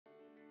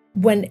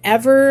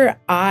whenever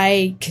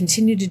I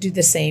continue to do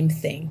the same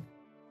thing,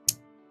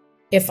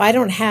 if I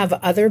don't have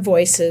other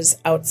voices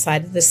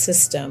outside of the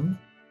system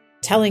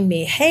telling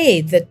me,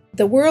 hey,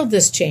 the world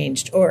has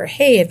changed, or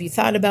hey, have you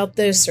thought about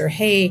this? Or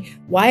hey,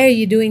 why are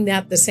you doing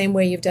that the same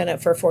way you've done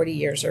it for 40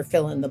 years, or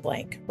fill in the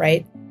blank,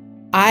 right?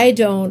 I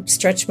don't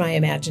stretch my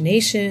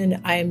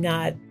imagination. I'm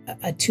not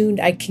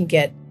attuned. I can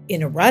get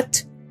in a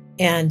rut,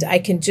 and I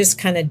can just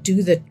kind of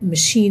do the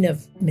machine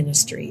of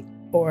ministry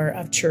or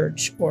of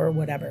church or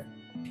whatever.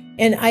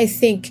 And I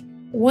think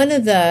one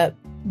of the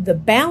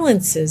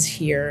balances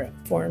here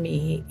for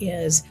me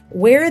is,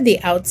 where are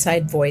the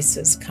outside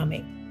voices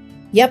coming?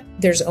 Yep,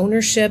 there's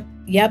ownership.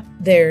 Yep,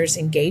 there's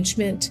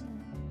engagement.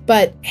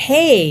 But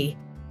hey,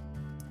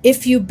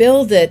 if you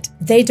build it,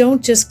 they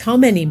don't just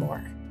come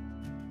anymore,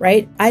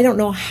 right? I don't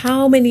know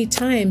how many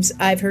times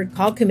I've heard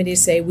call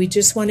committees say, we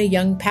just want a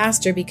young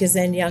pastor because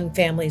then young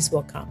families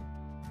will come.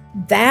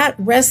 That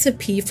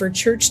recipe for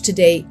church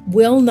today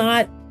will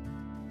not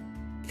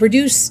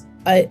produce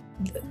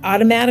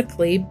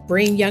automatically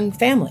bring young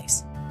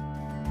families.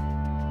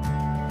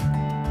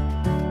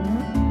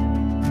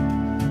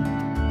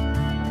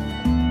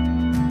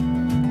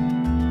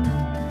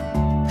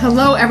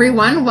 Hello,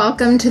 everyone.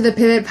 Welcome to the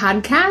Pivot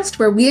Podcast,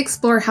 where we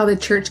explore how the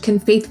church can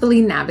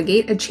faithfully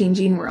navigate a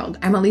changing world.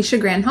 I'm Alicia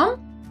Granholm.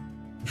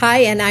 Hi,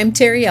 and I'm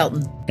Terri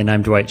Elton. And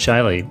I'm Dwight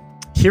Zscheile.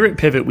 Here at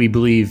Pivot, we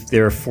believe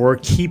there are 4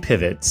 key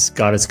pivots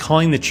God is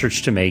calling the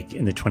church to make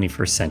in the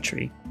 21st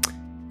century.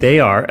 They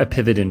are a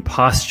pivot in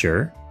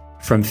posture,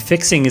 from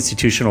fixing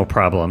institutional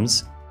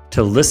problems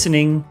to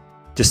listening,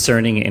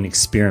 discerning, and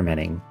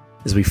experimenting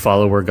as we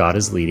follow where God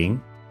is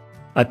leading.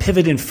 A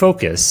pivot in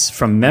focus,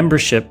 from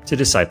membership to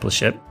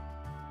discipleship.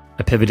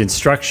 A pivot in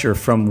structure,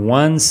 from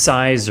one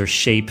size or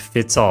shape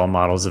fits all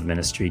models of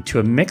ministry to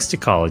a mixed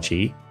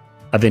ecology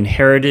of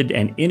inherited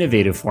and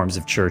innovative forms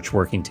of church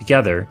working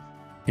together.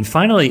 And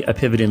finally, a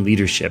pivot in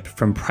leadership,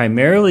 from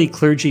primarily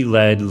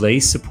clergy-led,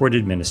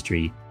 lay-supported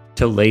ministry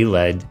to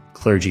lay-led,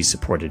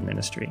 clergy-supported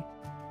ministry.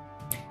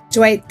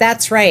 Dwight,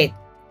 that's right.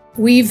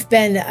 We've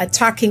been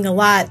talking a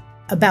lot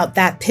about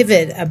that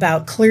pivot,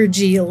 about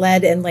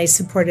clergy-led and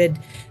lay-supported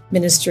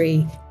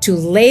ministry to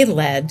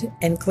lay-led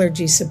and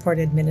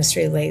clergy-supported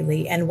ministry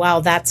lately. And wow,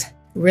 that's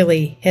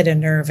really hit a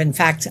nerve. In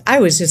fact, I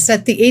was just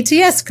at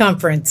the ATS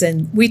conference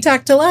and we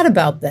talked a lot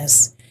about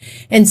this.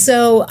 And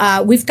so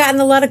we've gotten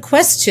a lot of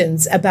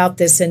questions about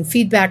this and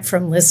feedback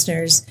from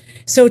listeners.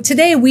 So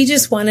today we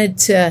just wanted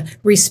to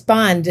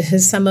respond to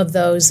some of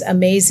those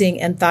amazing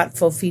and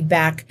thoughtful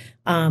feedback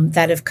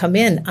that have come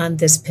in on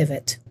this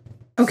pivot.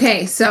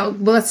 Okay, so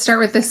let's start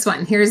with this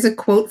one. Here's a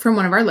quote from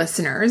one of our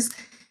listeners.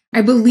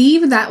 I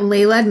believe that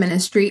lay-led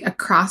ministry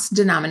across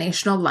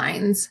denominational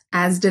lines,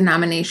 as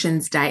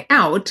denominations die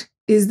out,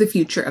 is the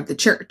future of the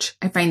church.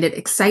 I find it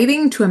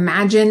exciting to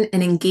imagine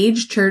an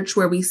engaged church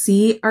where we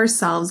see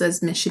ourselves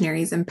as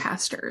missionaries and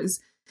pastors.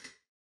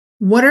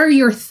 What are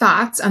your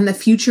thoughts on the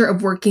future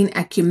of working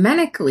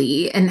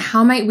ecumenically, and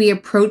how might we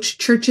approach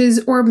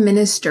churches or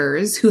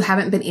ministers who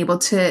haven't been able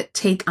to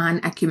take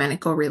on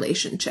ecumenical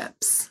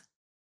relationships?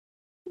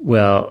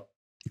 Well,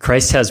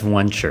 Christ has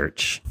one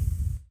church,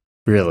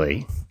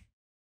 really,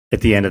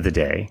 at the end of the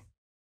day.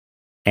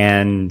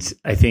 And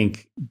I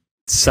think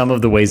some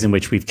of the ways in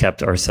which we've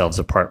kept ourselves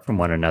apart from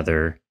one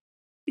another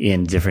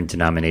in different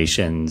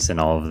denominations and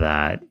all of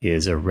that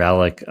is a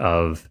relic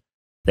of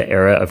the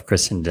era of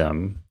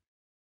Christendom,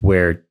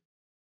 where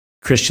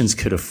Christians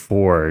could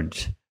afford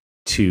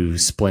to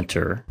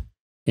splinter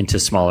into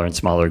smaller and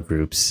smaller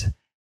groups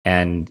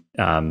and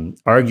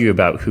argue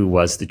about who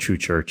was the true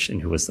church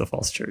and who was the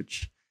false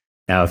church.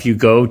 Now, if you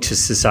go to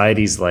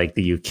societies like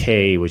the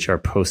UK, which are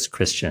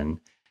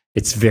post-Christian,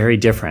 it's very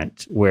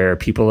different, where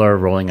people are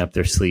rolling up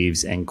their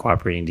sleeves and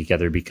cooperating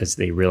together because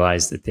they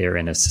realize that they're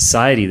in a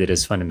society that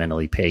is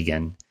fundamentally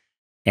pagan,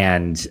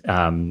 and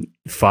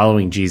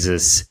following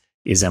Jesus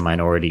is a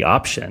minority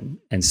option.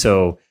 And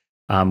so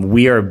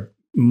we are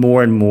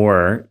more and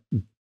more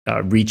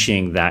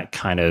reaching that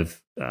kind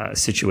of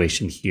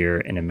situation here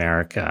in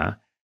America.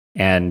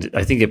 And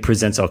I think it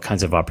presents all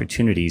kinds of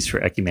opportunities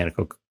for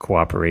ecumenical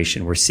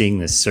cooperation. We're seeing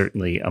this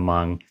certainly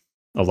among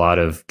a lot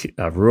of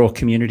rural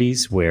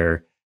communities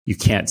where you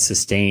can't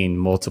sustain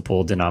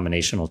multiple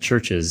denominational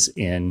churches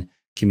in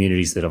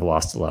communities that have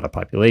lost a lot of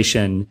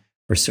population,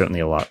 or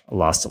certainly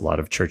lost a lot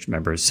of church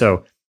members.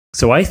 So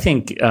I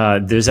think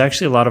there's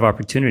actually a lot of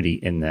opportunity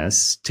in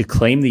this to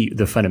claim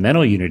the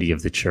fundamental unity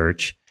of the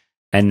church,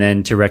 and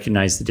then to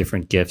recognize the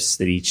different gifts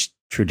that each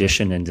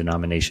tradition and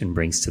denomination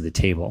brings to the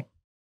table.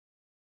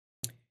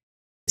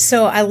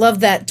 So I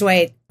love that,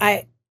 Dwight.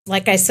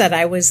 Like I said,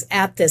 I was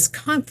at this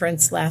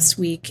conference last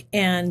week,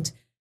 and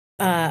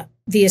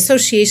the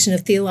Association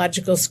of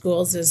Theological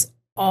Schools is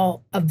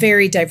all a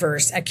very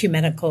diverse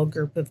ecumenical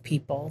group of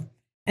people.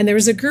 And there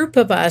was a group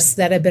of us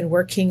that had been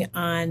working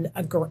on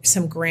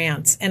some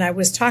grants. And I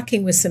was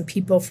talking with some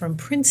people from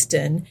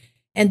Princeton,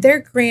 and their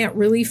grant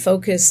really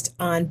focused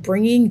on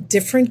bringing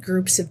different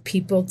groups of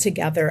people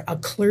together, a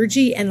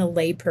clergy and a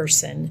lay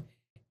person,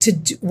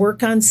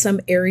 work on some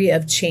area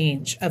of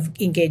change, of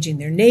engaging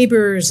their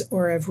neighbors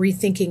or of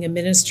rethinking a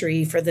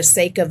ministry for the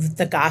sake of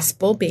the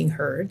gospel being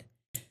heard.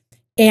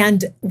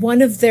 And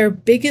one of their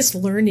biggest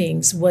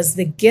learnings was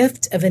the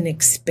gift of an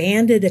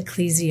expanded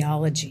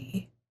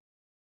ecclesiology.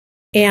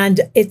 And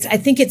I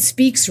think it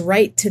speaks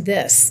right to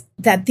this,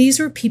 that these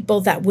were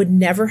people that would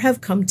never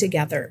have come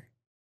together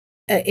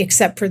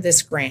except for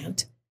this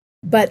grant.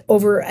 But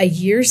over a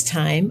year's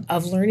time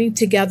of learning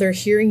together,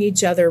 hearing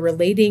each other,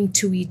 relating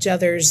to each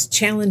other's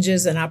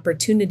challenges and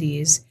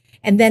opportunities,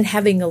 and then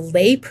having a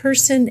lay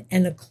person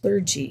and a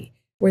clergy,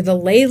 where the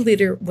lay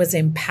leader was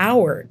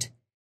empowered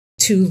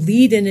to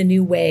lead in a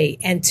new way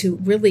and to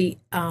really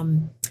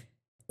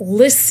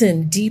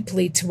listen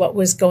deeply to what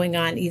was going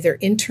on, either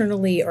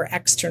internally or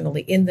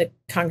externally in the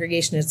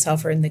congregation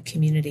itself or in the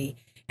community.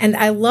 And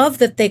I love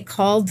that they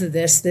called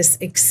this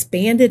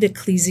expanded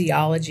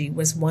ecclesiology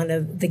was one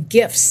of the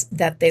gifts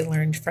that they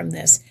learned from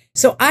this.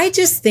 So I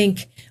just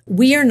think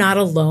we are not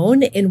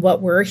alone in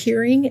what we're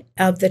hearing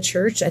of the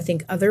church. I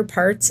think other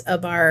parts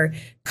of our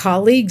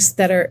colleagues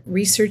that are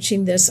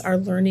researching this are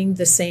learning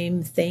the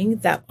same thing,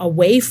 that a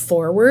way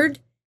forward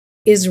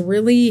is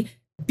really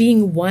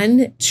being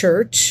one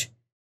church,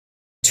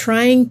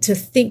 trying to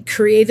think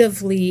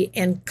creatively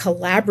and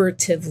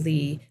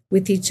collaboratively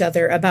with each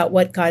other about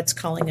what God's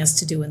calling us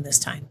to do in this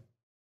time.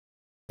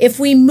 If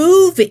we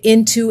move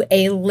into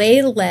a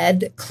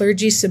lay-led,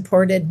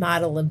 clergy-supported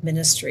model of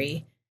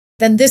ministry,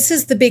 then this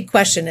is the big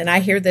question, and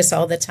I hear this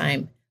all the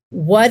time.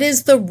 What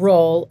is the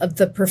role of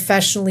the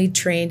professionally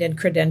trained and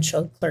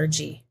credentialed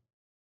clergy?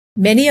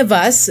 Many of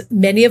us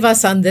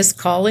on this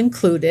call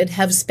included,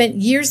 have spent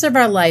years of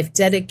our life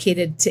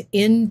dedicated to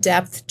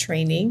in-depth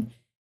training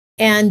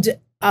and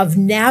of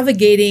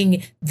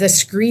navigating the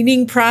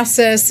screening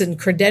process and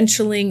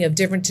credentialing of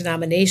different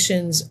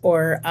denominations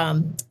or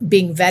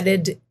being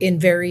vetted in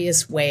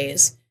various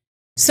ways.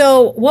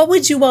 So what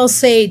would you all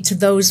say to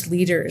those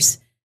leaders?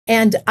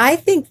 And I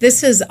think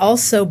this is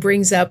also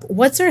brings up,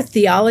 what's our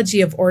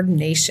theology of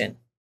ordination?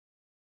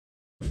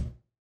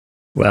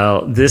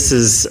 Well, this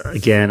is,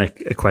 again,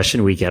 a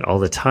question we get all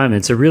the time.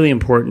 It's a really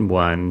important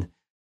one.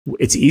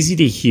 It's easy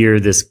to hear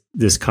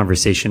this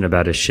conversation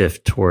about a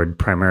shift toward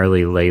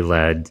primarily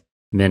lay-led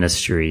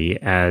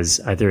ministry as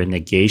either a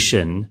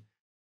negation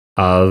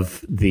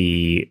of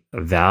the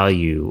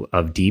value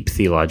of deep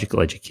theological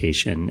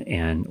education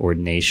and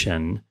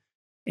ordination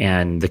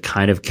and the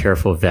kind of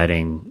careful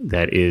vetting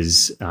that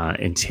is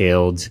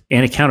entailed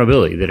and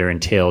accountability that are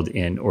entailed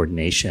in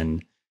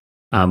ordination.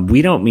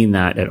 We don't mean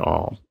that at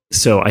all.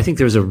 So I think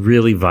there's a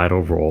really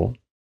vital role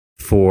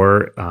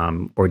for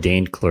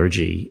ordained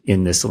clergy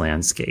in this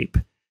landscape.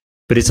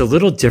 But it's a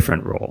little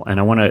different role, and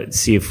I want to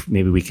see if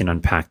maybe we can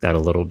unpack that a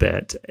little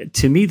bit.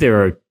 To me,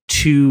 there are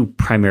two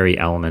primary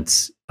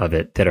elements of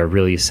it that are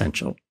really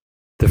essential.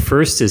 The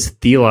first is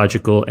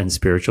theological and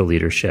spiritual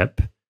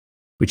leadership,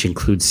 which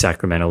includes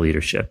sacramental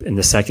leadership. And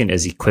the second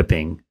is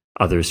equipping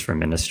others for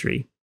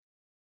ministry.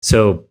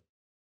 So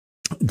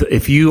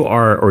if you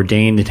are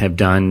ordained and have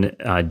done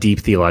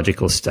deep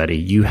theological study,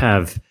 you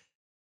have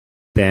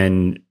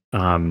been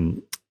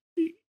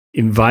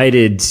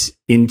invited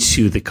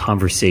into the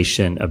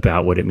conversation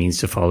about what it means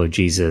to follow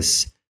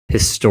Jesus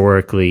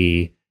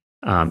historically,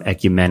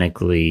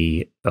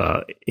 ecumenically,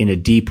 in a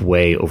deep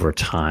way over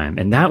time.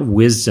 And that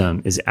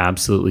wisdom is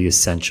absolutely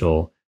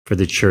essential for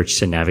the church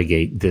to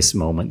navigate this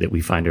moment that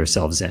we find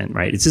ourselves in,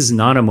 right? This is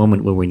not a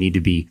moment where we need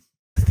to be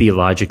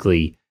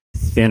theologically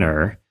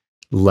thinner,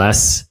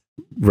 less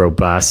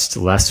robust,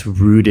 less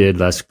rooted,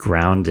 less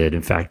grounded.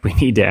 In fact, we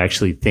need to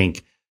actually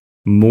think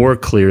more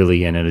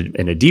clearly and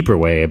in a deeper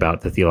way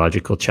about the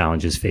theological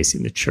challenges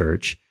facing the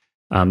church.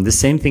 The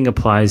same thing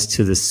applies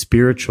to the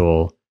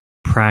spiritual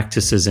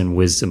practices and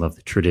wisdom of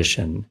the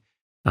tradition.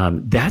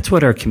 That's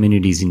what our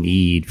communities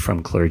need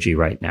from clergy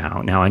right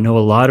now. Now, I know a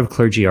lot of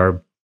clergy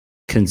are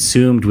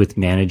consumed with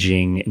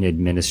managing and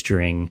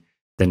administering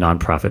the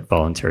nonprofit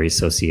voluntary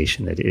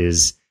association that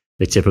is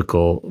the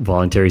typical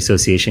voluntary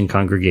association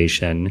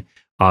congregation,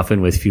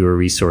 often with fewer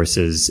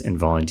resources and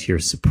volunteer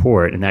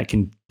support, and that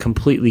can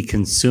completely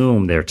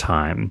consume their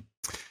time.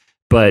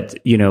 But,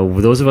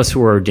 those of us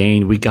who are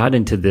ordained, we got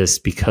into this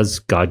because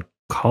God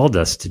called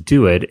us to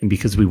do it and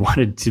because we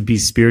wanted to be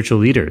spiritual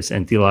leaders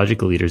and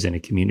theological leaders in a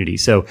community.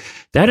 So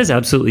that is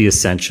absolutely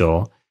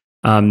essential.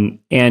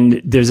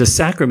 And there's a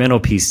sacramental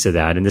piece to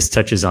that, and this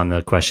touches on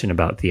the question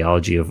about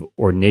theology of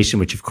ordination,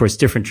 which, of course,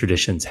 different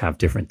traditions have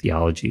different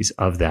theologies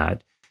of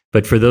that.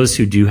 But for those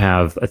who do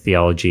have a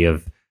theology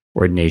of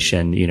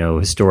ordination,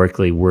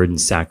 historically, word and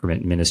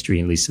sacrament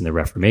ministry, at least in the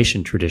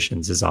Reformation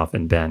traditions, has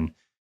often been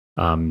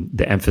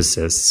the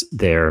emphasis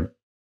there.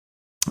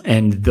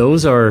 And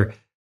those are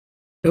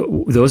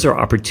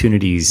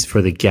opportunities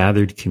for the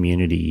gathered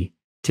community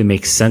to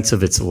make sense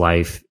of its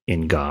life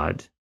in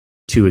God,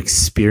 to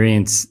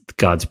experience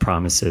God's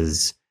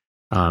promises,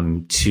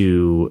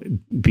 to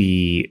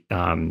be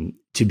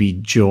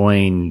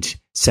joined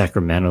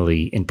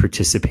sacramentally in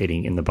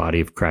participating in the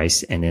body of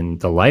Christ and in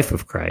the life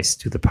of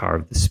Christ through the power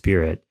of the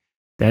Spirit.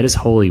 That is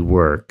holy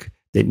work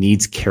that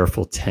needs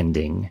careful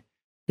tending.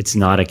 It's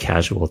not a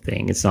casual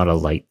thing. It's not a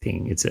light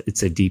thing.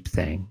 It's a deep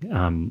thing.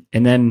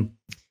 And then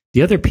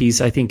the other piece,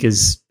 I think,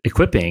 is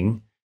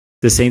equipping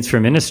the saints for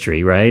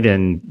ministry, right?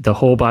 And the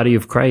whole body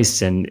of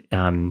Christ. And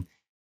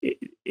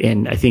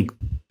I think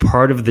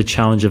part of the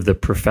challenge of the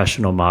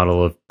professional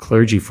model of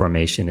clergy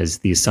formation is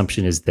the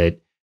assumption is that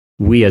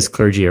we as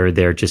clergy are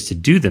there just to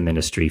do the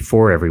ministry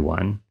for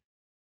everyone,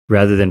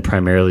 rather than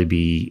primarily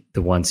be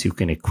the ones who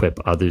can equip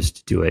others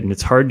to do it. And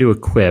it's hard to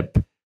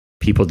equip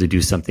people to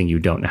do something you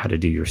don't know how to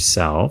do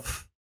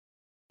yourself.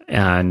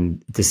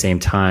 And at the same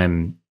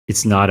time,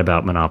 it's not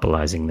about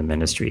monopolizing the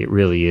ministry. It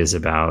really is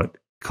about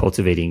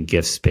cultivating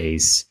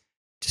gifts-based,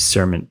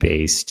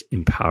 discernment-based,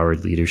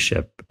 empowered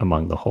leadership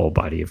among the whole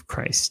body of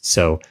Christ.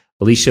 So,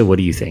 Alicia, what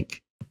do you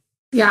think?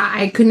 Yeah,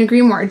 I couldn't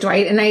agree more,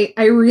 Dwight. And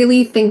I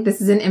really think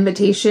this is an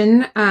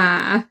invitation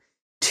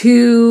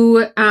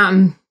to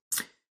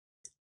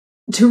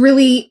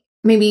really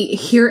maybe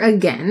hear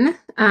again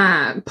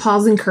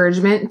Paul's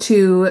encouragement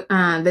to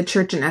the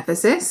church in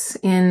Ephesus.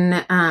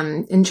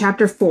 In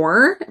chapter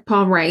 4,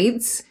 Paul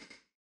writes,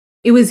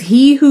 "It was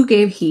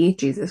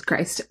Jesus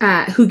Christ,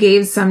 who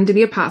gave some to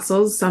be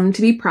apostles, some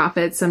to be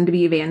prophets, some to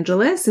be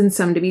evangelists, and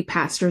some to be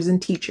pastors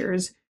and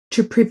teachers,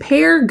 to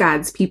prepare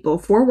God's people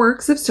for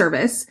works of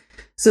service,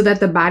 so that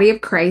the body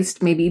of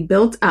Christ may be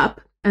built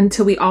up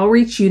until we all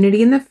reach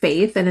unity in the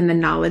faith and in the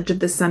knowledge of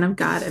the Son of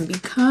God and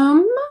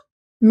become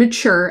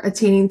mature,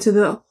 attaining to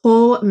the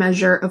whole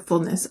measure of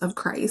fullness of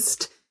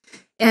Christ."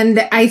 And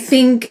I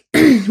think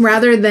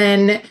rather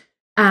than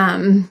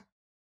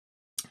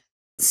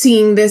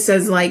seeing this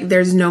as like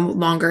there's no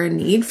longer a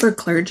need for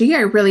clergy, I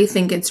really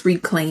think it's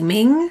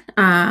reclaiming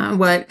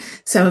what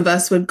some of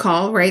us would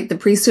call, right, the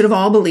priesthood of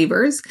all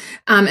believers,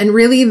 and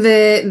really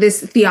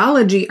this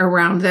theology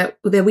around that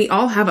we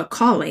all have a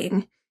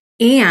calling,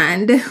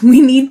 and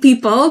we need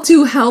people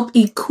to help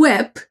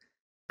equip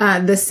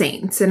the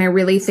saints. And I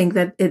really think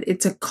that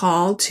it's a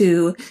call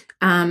to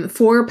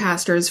for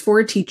pastors,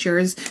 for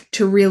teachers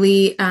to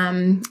really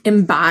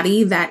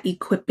embody that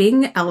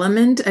equipping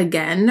element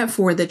again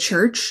for the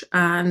church,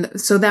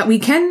 so that we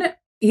can,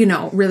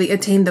 really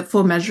attain the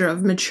full measure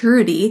of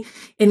maturity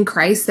in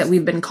Christ that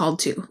we've been called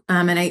to.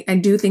 And I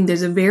do think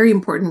there's a very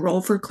important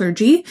role for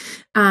clergy,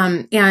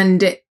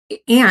 and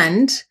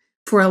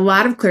for a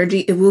lot of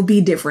clergy, it will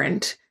be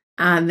different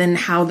than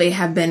how they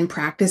have been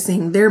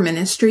practicing their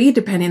ministry,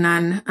 depending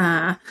on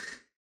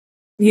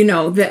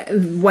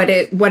what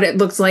it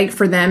looks like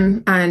for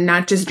them,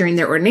 not just during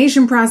their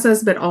ordination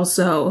process, but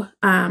also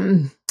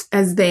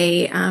as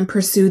they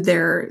pursue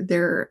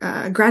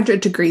their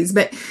graduate degrees.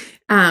 But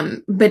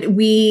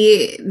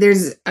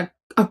there's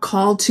a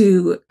call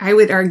to, I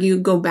would argue,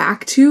 go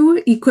back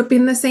to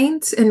equipping the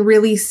saints and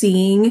really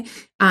seeing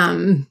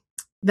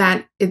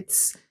that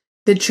it's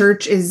the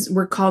church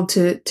we're called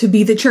to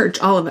be the church.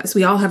 All of us,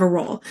 we all have a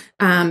role,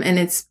 and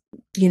it's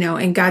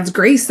in God's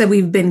grace that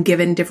we've been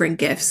given different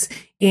gifts.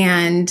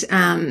 And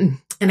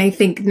I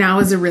think now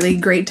is a really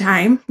great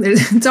time.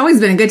 It's always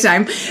been a good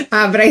time,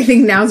 but I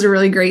think now is a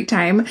really great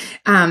time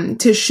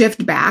to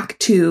shift back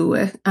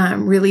to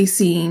really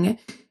seeing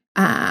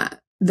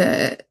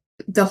the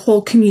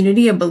whole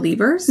community of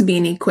believers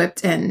being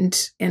equipped and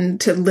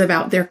to live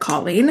out their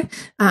calling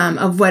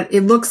of what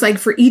it looks like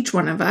for each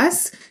one of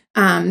us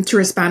to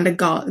respond to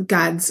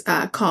God's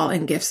call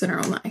and gifts in our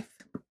own life.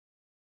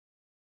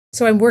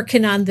 So I'm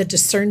working on the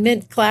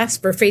discernment class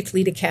for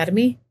Faith+Lead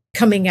Academy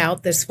coming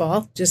out this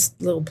fall.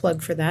 Just a little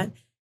plug for that.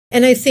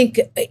 And I think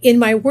in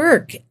my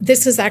work,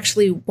 this is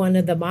actually one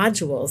of the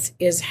modules,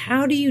 is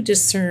how do you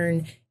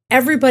discern?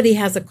 Everybody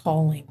has a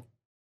calling,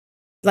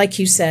 like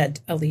you said,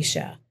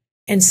 Alicia.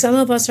 And some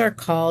of us are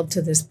called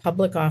to this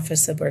public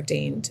office of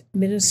ordained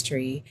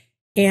ministry.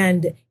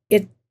 And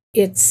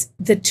it's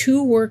the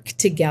two work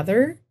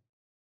together.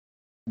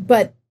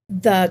 But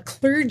the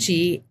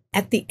clergy,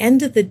 at the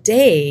end of the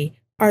day,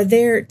 are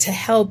there to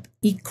help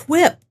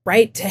equip,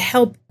 right? To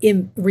help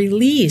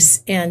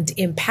release and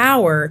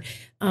empower.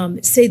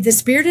 Say the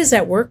Spirit is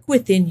at work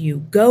within you.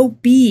 Go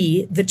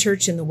be the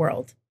church in the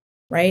world,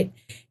 right?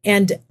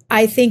 And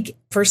I think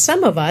for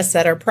some of us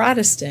that are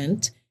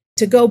Protestant,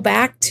 to go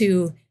back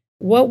to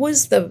what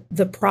was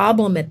the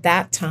problem at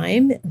that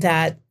time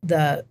that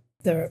the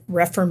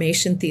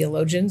Reformation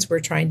theologians were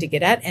trying to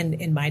get at, and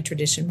in my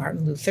tradition,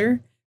 Martin Luther,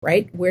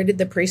 right? Where did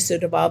the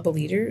priesthood of all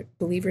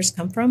believers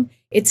come from?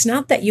 It's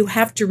not that you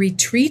have to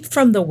retreat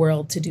from the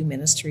world to do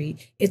ministry.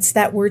 It's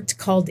that we're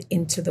called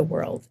into the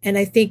world. And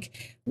I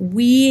think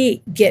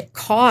we get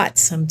caught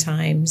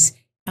sometimes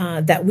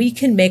that we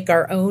can make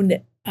our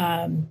own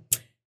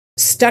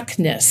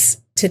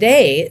stuckness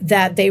today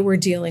that they were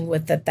dealing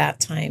with at that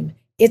time.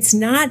 It's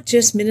not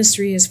just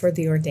ministry is for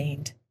the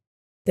ordained.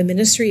 The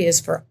ministry is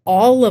for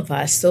all of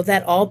us so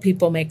that all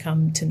people may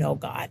come to know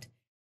God.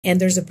 And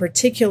there's a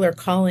particular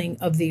calling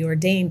of the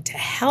ordained to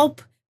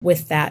help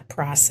with that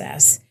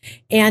process.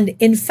 And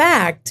in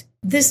fact,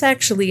 this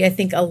actually, I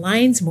think,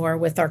 aligns more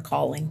with our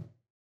calling.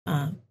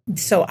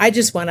 So I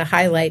just want to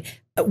highlight,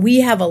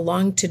 we have a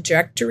long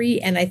trajectory,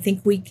 and I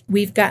think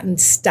we've gotten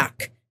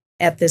stuck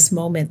at this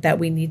moment that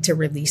we need to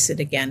release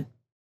it again.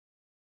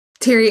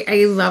 Terri,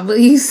 I love what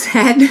you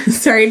said.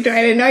 Sorry,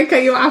 Dwight, I know I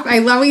cut you off. I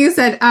love what you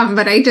said,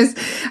 but I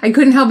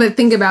couldn't help but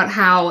think about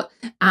how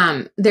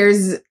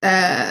there's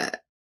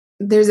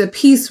a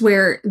piece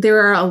where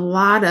there are a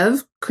lot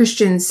of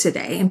Christians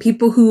today and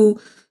people who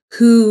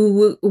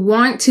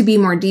want to be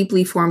more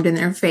deeply formed in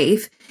their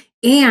faith,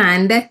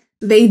 and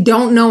they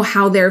don't know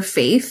how their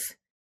faith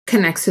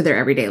connects to their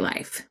everyday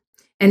life.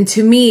 And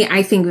to me,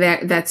 I think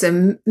that that's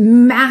a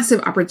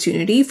massive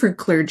opportunity for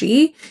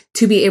clergy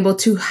to be able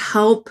to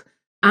help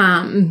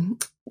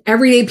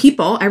everyday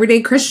people,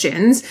 everyday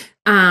Christians,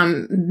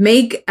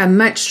 make a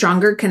much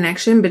stronger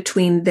connection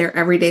between their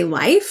everyday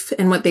life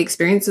and what they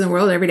experience in the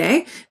world every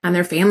day, and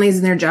their families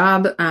and their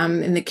job,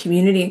 in the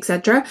community,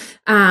 etc.,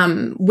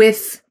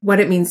 with what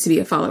it means to be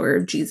a follower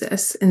of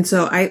Jesus. And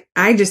so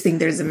I just think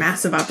there's a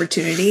massive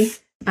opportunity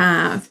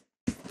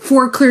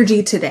for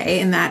clergy today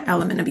in that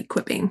element of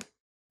equipping.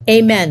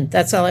 Amen.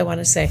 That's all I want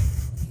to say.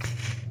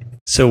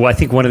 So I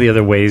think one of the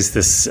other ways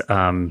this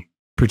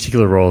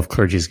particular role of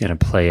clergy is going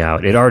to play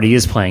out, it already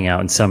is playing out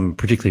in some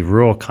particularly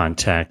rural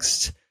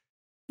context,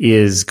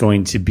 is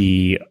going to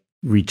be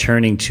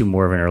returning to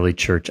more of an early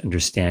church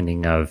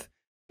understanding of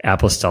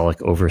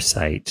apostolic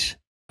oversight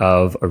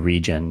of a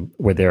region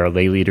where there are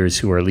lay leaders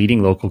who are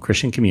leading local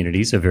Christian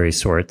communities of various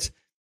sorts,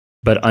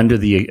 but under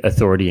the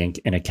authority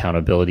and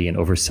accountability and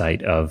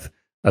oversight of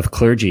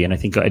clergy. And I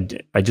think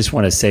I just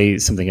want to say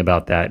something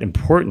about that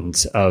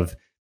importance of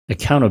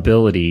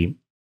accountability.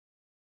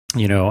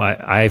 You know,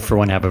 I for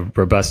one have a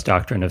robust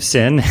doctrine of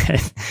sin.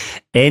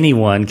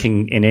 Anyone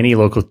can, in any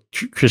local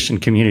Christian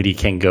community,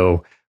 can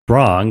go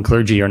wrong.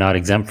 Clergy are not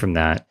exempt from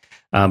that.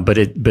 But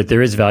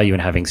there is value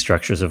in having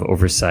structures of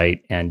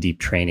oversight and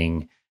deep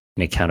training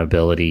and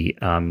accountability,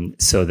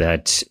 so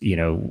that, you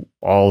know,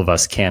 all of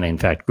us can in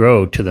fact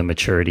grow to the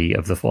maturity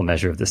of the full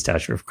measure of the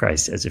stature of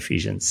Christ, as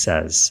Ephesians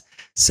says.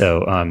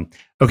 So,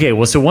 okay,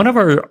 well, so one of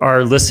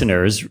our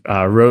listeners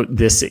wrote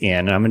this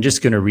in, and I'm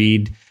just going to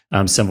read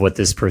some of what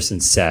this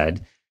person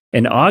said.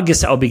 In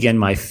August, I'll begin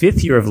my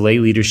 5th year of lay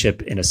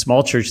leadership in a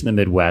small church in the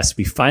Midwest.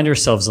 We find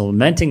ourselves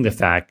lamenting the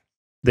fact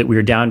that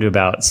we're down to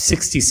about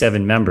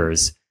 67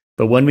 members,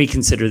 but when we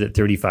consider that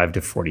 35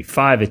 to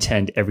 45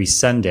 attend every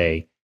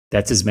Sunday,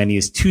 that's as many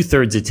as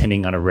 2/3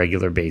 attending on a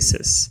regular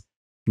basis.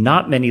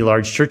 Not many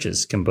large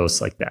churches can boast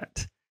like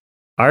that.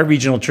 Our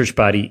regional church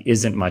body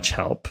isn't much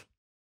help.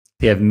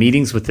 They have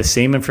meetings with the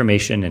same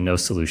information and no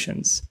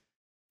solutions.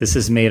 This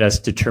has made us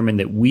determine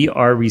that we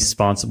are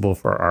responsible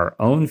for our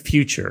own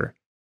future.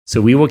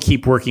 So we will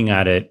keep working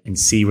at it and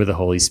see where the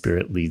Holy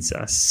Spirit leads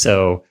us.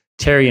 So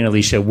Terri and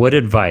Alicia, what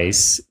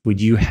advice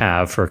would you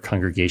have for a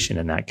congregation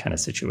in that kind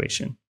of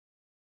situation?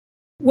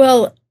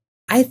 Well,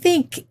 I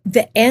think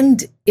the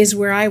end is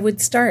where I would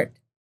start.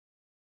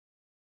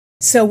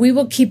 So we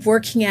will keep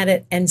working at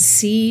it and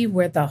see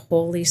where the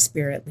Holy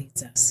Spirit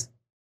leads us.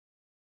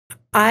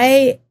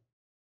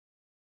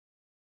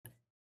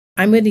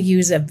 I'm going to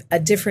use a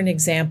different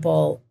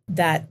example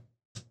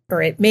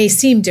or it may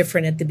seem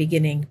different at the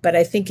beginning, but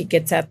I think it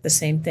gets at the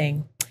same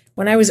thing.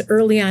 When I was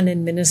early on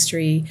in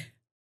ministry,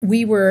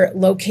 we were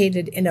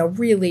located in a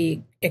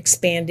really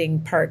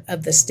expanding part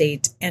of the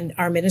state, and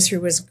our ministry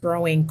was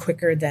growing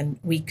quicker than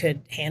we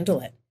could handle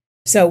it.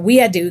 So we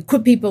had to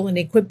equip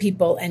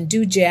people and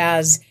do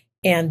jazz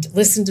and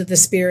listen to the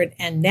Spirit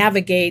and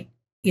navigate,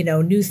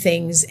 new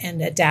things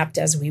and adapt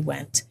as we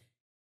went.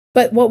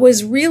 But what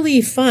was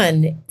really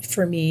fun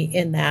for me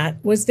in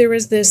that was there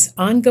was this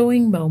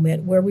ongoing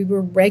moment where we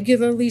were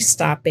regularly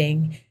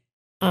stopping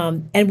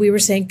and we were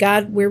saying,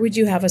 God, where would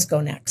you have us go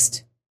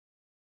next?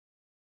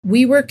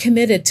 We were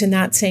committed to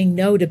not saying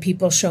no to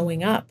people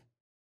showing up.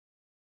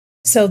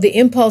 So the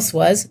impulse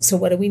was, so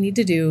what do we need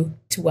to do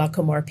to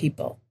welcome more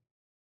people?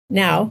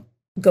 Now,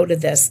 go to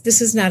this. This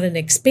is not an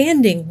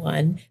expanding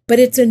one, but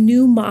it's a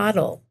new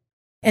model.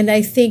 And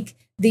I think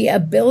the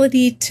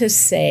ability to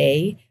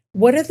say,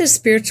 what are the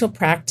spiritual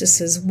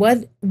practices?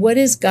 What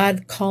is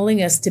God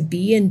calling us to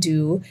be and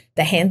do,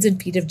 the hands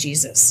and feet of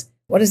Jesus?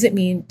 What does it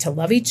mean to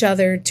love each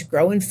other, to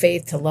grow in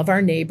faith, to love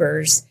our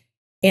neighbors,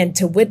 and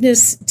to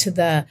witness to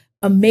the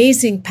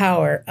amazing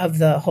power of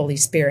the Holy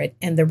Spirit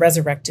and the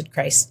resurrected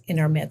Christ in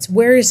our midst?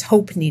 Where is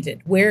hope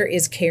needed? Where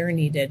is care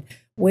needed?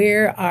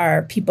 Where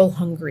are people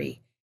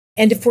hungry?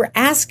 And if we're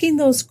asking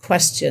those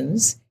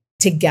questions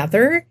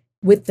together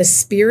with the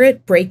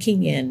Spirit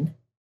breaking in,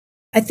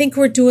 I think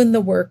we're doing the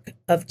work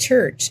of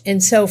church.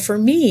 And so for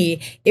me,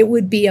 it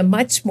would be a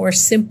much more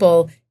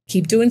simple,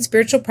 keep doing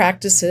spiritual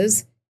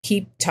practices,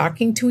 keep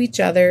talking to each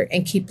other,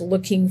 and keep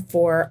looking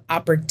for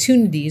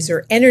opportunities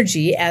or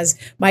energy. As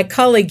my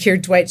colleague here,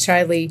 Dwight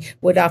Zscheile,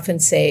 would often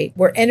say,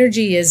 where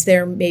energy is,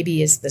 there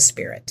maybe is the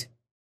Spirit.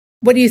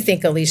 What do you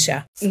think,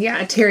 Alicia?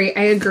 Yeah, Terri,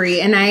 I agree.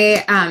 And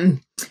I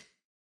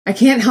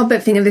can't help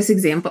but think of this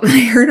example that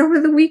I heard over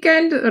the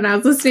weekend when I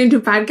was listening to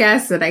a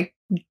podcast that I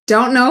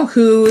don't know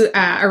who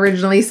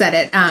originally said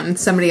it.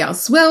 Somebody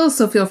else will,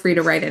 so feel free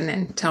to write in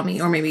and tell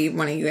me, or maybe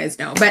one of you guys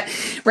know. But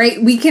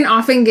right, we can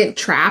often get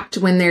trapped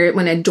when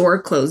a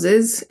door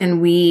closes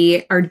and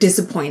we are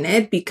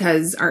disappointed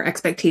because our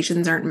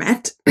expectations aren't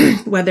met,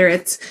 whether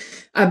it's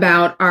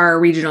about our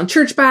regional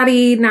church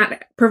body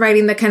not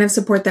providing the kind of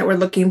support that we're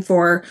looking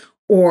for,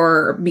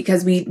 or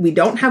because we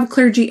don't have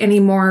clergy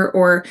anymore,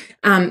 or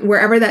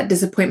wherever that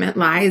disappointment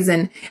lies.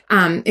 And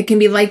it can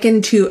be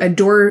likened to a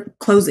door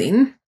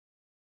closing.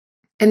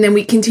 And then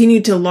we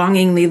continue to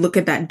longingly look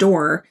at that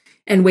door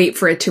and wait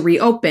for it to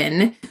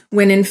reopen,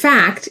 when in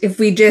fact, if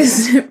we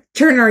just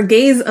turn our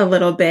gaze a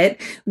little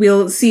bit,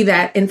 we'll see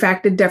that in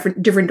fact a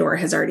different door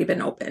has already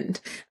been opened.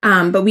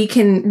 But we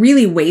can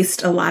really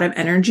waste a lot of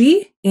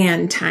energy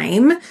and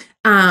time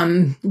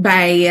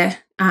by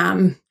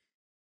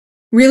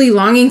really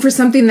longing for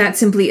something that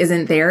simply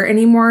isn't there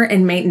anymore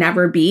and might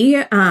never be.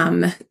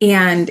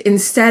 And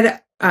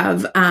instead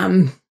of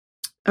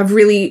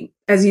really,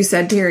 as you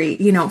said,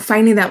 Terri,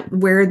 finding that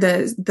where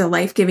the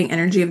life-giving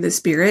energy of the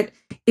Spirit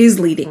is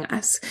leading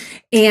us.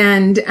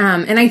 And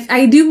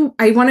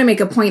I want to make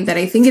a point that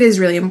I think it is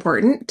really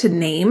important to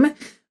name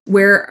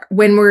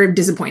when we're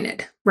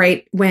disappointed,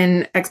 right?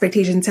 When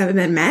expectations haven't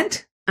been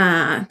met,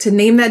 to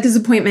name that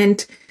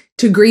disappointment,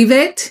 to grieve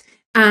it.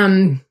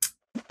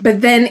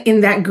 But then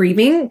in that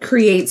grieving,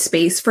 create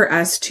space for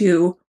us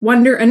to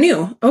wonder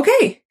anew,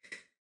 okay,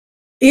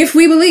 if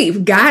we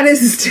believe God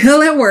is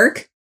still at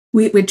work,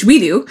 which we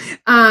do,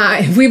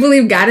 if we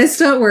believe God is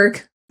still at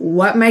work,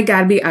 what might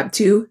God be up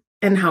to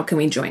and how can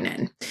we join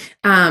in?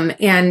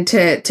 And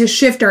to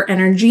shift our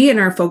energy and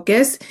our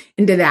focus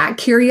into that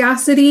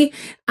curiosity,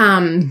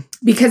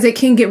 because it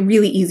can get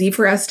really easy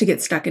for us to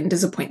get stuck in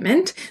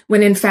disappointment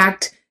when in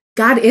fact,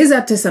 God is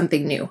up to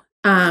something new.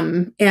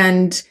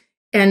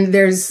 And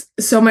there's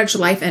so much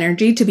life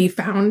energy to be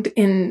found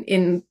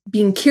in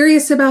being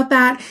curious about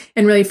that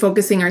and really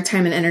focusing our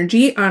time and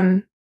energy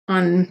on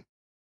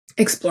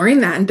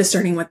exploring that and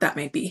discerning what that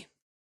might be.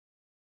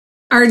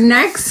 Our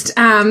next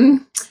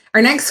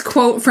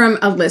quote from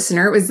a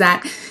listener was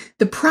that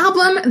the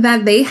problem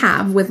that they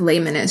have with lay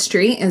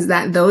ministry is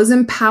that those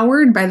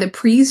empowered by the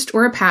priest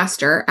or a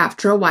pastor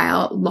after a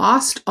while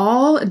lost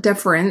all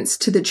deference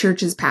to the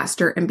church's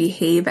pastor and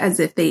behave as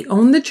if they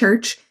own the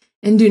church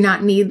and do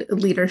not need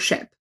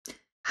leadership.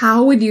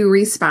 How would you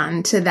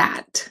respond to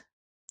that,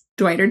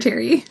 Dwight or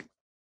Terri?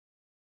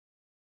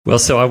 Well,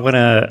 so I want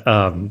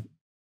to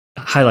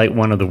highlight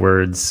one of the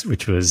words,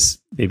 which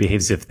was they behave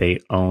as if they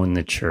own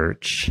the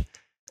church,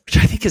 which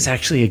I think is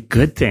actually a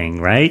good thing,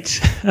 right?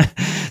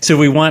 So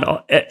we want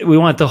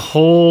the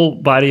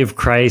whole body of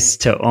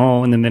Christ to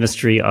own the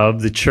ministry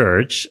of the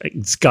church.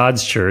 It's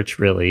God's church,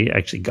 really.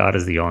 Actually, God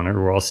is the owner.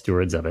 We're all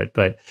stewards of it.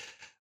 But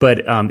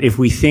if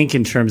we think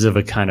in terms of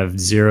a kind of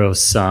zero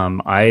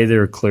sum,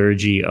 either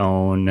clergy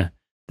own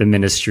the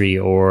ministry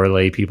or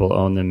lay people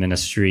own the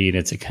ministry, and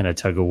it's a kind of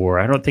tug of war,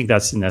 I don't think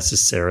that's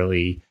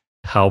necessarily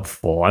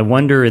helpful. I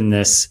wonder in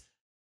this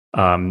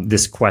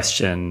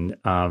question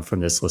from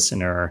this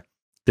listener,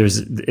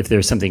 if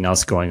there's something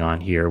else going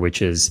on here,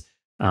 which is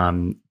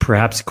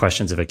perhaps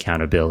questions of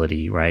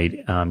accountability,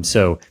 right?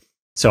 So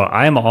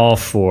I'm all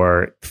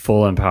for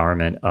full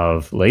empowerment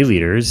of lay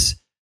leaders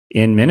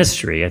in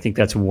ministry. I think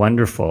that's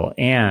wonderful.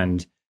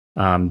 And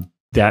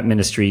that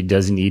ministry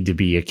does need to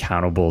be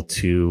accountable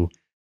to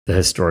the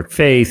historic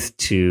faith,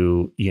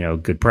 to,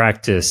 good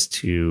practice,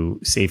 to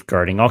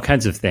safeguarding, all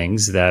kinds of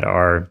things that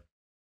are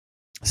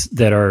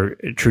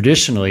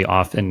traditionally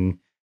often,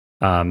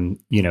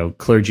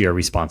 clergy are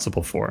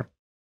responsible for.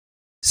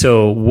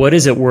 So what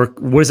does it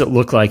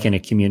look like in a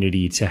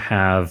community to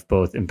have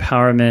both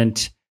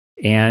empowerment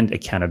and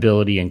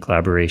accountability and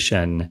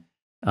collaboration,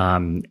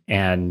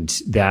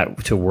 and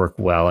that to work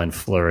well and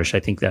flourish? I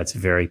think that's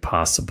very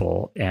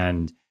possible.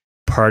 And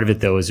part of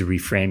it, though, is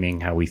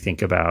reframing how we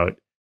think about.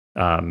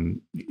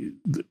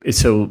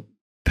 So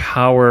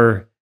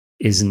power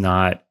is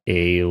not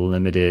a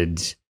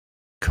limited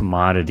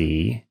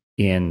commodity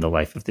in the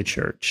life of the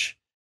church.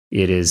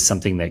 It is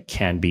something that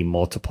can be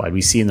multiplied.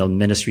 We see in the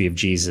ministry of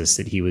Jesus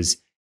that he was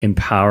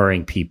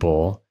empowering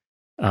people.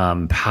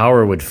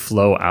 Power would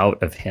flow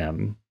out of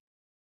him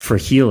for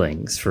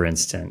healings, for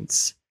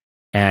instance.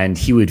 And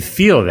he would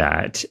feel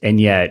that,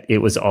 and yet it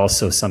was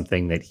also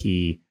something that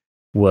he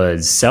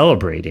was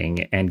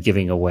celebrating and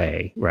giving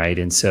away, right?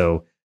 And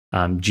so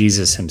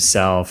Jesus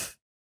himself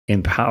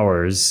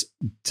empowers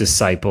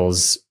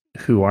disciples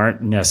who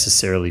aren't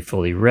necessarily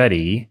fully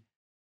ready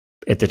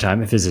at the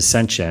time of his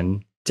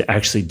ascension to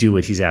actually do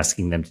what he's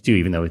asking them to do,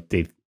 even though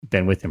they've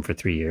been with him for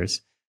 3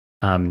 years.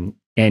 And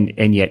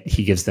yet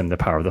he gives them the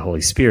power of the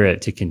Holy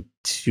Spirit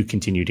to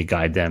continue to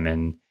guide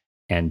them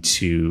and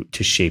to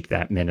shape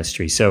that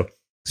ministry. So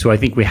I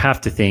think we have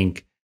to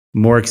think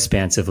more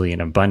expansively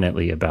and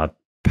abundantly about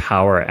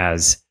power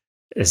as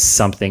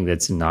something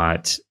that's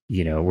not,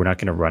 we're not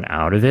going to run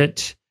out of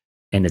it.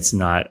 And it's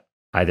not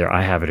either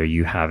I have it or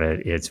you have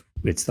it.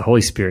 It's the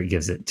Holy Spirit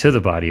gives it to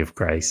the body of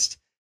Christ.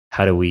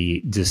 How do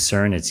we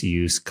discern its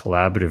use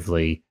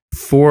collaboratively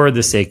for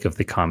the sake of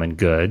the common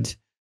good?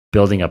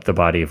 building up the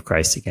body of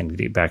Christ, again, to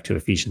get back to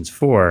Ephesians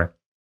 4,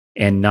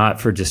 and not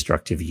for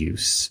destructive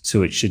use.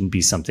 So it shouldn't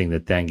be something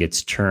that then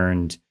gets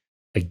turned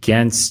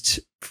against,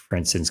 for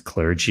instance,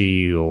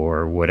 clergy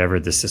or whatever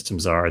the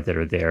systems are that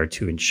are there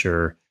to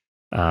ensure,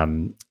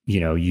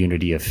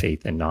 unity of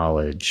faith and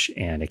knowledge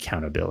and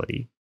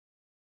accountability.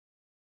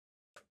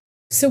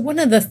 So one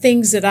of the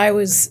things that I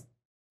was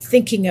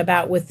thinking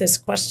about with this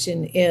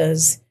question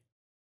is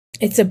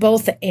it's a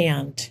both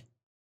and,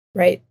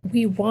 right?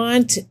 We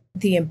want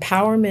the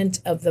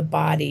empowerment of the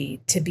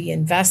body to be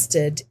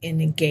invested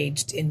and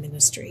engaged in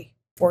ministry,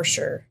 for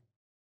sure.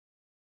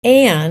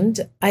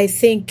 And I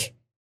think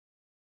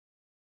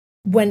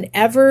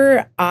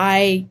whenever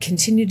I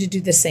continue to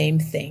do the same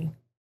thing,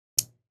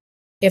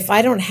 if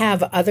I don't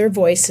have other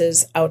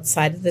voices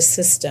outside of the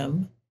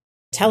system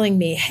telling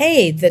me,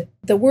 hey,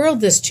 the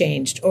world has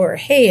changed, or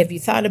hey, have you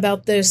thought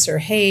about this, or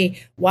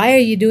hey, why are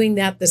you doing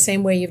that the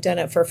same way you've done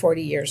it for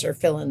 40 years, or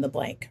fill in the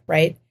blank,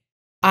 right?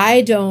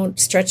 I don't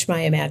stretch my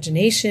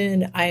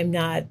imagination. I'm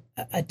not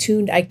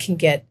attuned. I can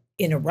get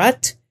in a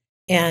rut,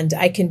 and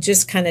I can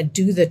just kind of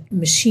do the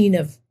machine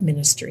of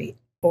ministry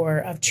or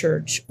of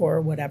church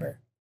or whatever.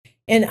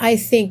 And I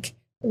think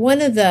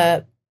one of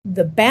the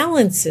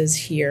balances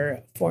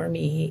here for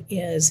me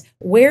is,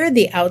 where are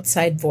the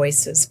outside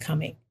voices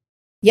coming?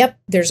 Yep,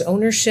 there's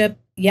ownership.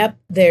 Yep,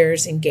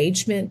 there's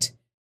engagement.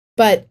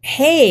 But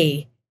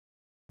hey,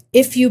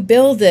 if you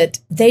build it,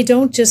 they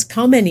don't just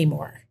come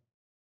anymore,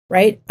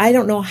 right? I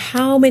don't know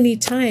how many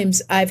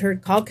times I've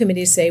heard call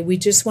committees say, we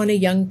just want a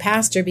young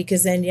pastor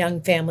because then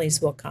young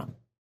families will come.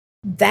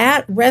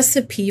 That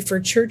recipe for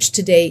church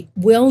today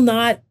will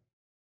not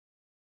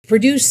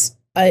produce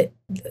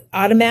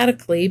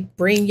automatically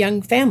bring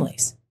young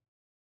families,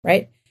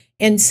 right?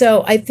 And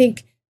so I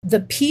think the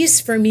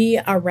piece for me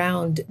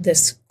around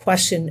this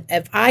question,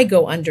 if I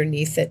go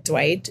underneath it,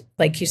 Dwight,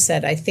 like you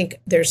said, I think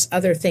there's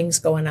other things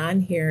going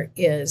on here,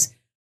 is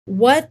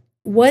what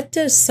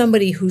does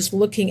somebody who's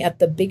looking at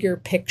the bigger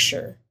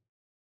picture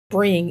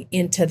bring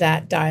into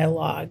that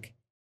dialogue?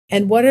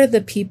 And what are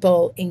the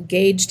people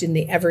engaged in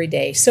the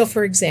everyday? So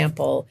for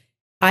example,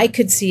 I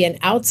could see an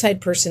outside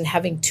person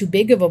having too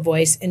big of a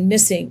voice and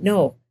missing,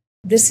 no,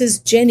 this is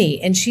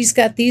Jenny and she's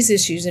got these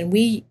issues and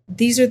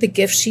these are the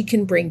gifts she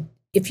can bring.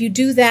 If you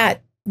do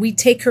that, we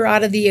take her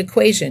out of the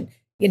equation.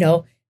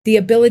 The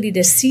ability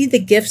to see the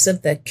gifts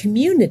of the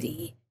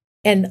community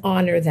and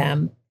honor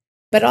them,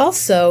 but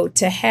also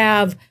to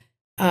have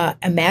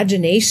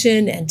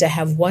imagination and to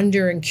have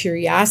wonder and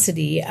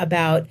curiosity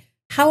about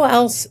how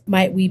else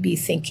might we be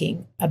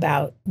thinking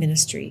about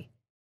ministry.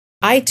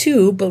 I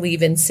too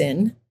believe in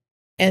sin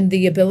and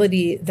the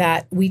ability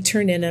that we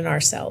turn in on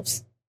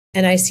ourselves.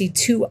 And I see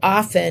too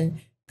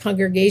often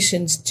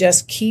congregations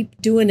just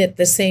keep doing it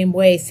the same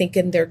way,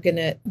 thinking they're going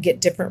to get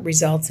different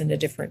results in a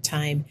different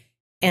time.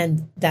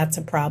 And that's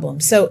a problem.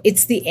 So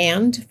it's the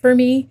and for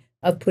me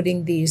of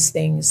putting these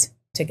things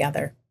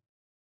together.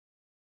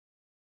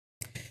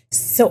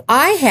 So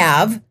I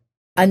have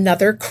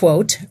another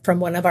quote from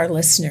one of our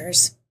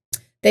listeners.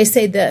 They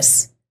say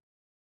this: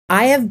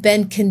 I have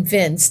been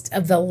convinced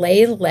of the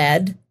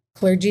lay-led,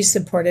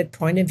 clergy-supported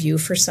point of view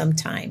for some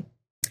time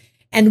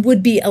and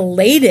would be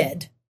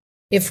elated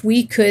if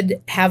we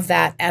could have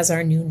that as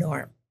our new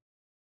norm.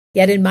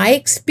 Yet in my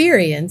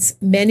experience,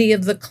 many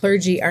of the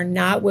clergy are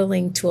not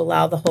willing to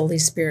allow the Holy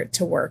Spirit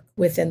to work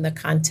within the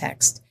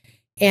context.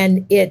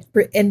 And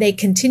they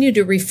continue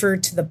to refer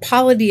to the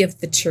polity of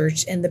the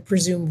church and the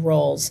presumed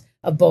roles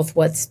of both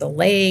what's the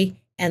lay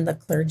and the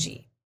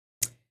clergy.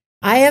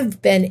 I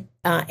have been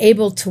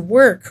able to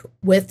work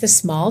with a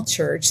small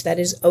church that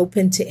is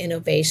open to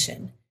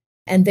innovation.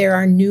 And there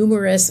are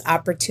numerous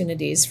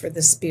opportunities for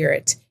the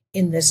Spirit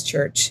in this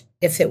church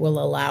if it will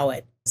allow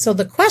it. So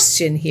the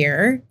question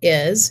here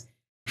is,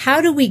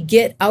 how do we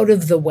get out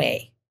of the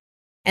way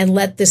and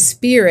let the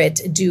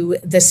Spirit do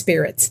the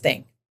Spirit's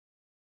thing?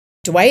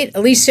 Dwight,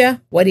 Alicia,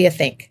 what do you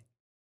think?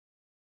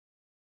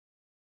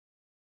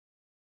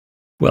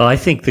 Well, I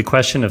think the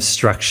question of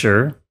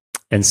structure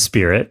and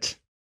spirit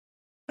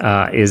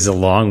is a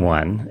long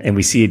one, and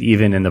we see it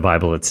even in the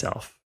Bible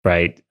itself,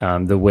 right?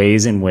 The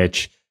ways in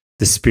which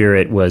the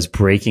Spirit was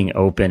breaking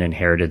open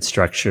inherited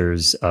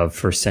structures of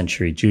first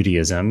century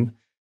Judaism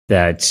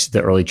that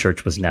the early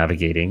church was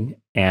navigating,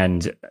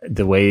 and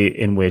the way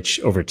in which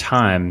over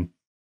time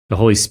the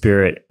Holy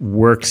Spirit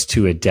works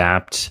to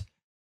adapt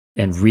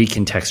and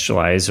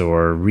recontextualize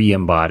or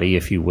re-embody,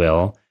 if you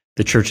will,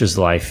 the church's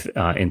life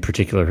in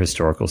particular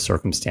historical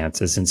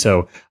circumstances. And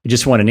so I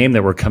just want to name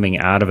that we're coming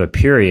out of a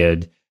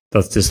period,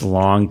 this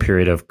long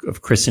period of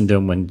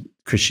Christendom when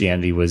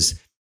Christianity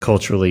was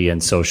culturally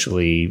and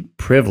socially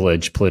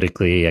privileged,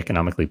 politically,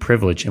 economically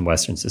privileged in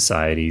Western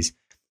societies.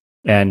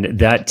 And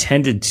that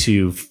tended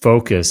to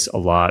focus a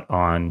lot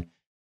on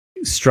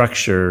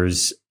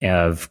structures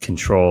of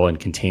control and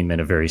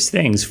containment of various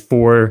things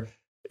for,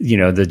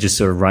 the just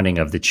sort of running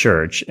of the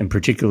church, and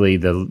particularly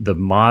the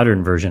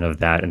modern version of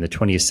that in the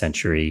 20th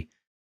century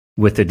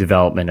with the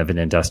development of an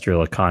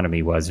industrial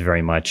economy was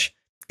very much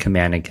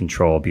command and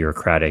control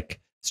bureaucratic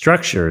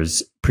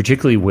structures,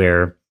 particularly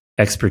where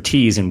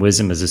expertise and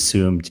wisdom is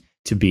assumed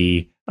to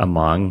be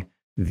among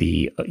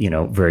the,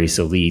 various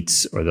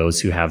elites or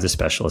those who have the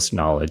specialist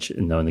knowledge.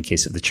 And though in the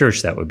case of the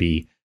church, that would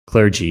be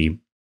clergy,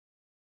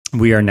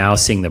 we are now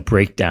seeing the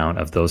breakdown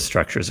of those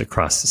structures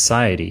across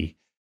society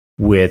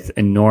with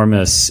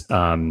enormous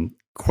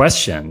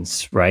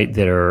questions, right,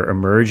 that are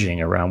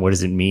emerging around what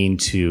does it mean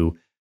to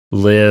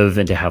live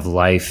and to have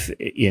life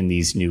in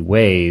these new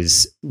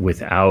ways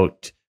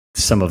without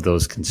some of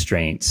those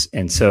constraints.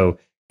 And so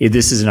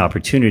this is an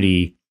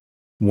opportunity,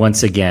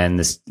 once again,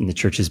 and the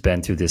church has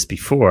been through this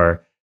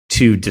before,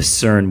 to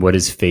discern what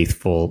does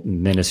faithful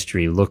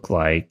ministry look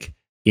like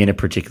in a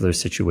particular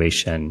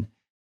situation,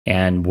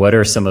 and what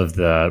are some of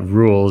the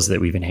rules that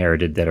we've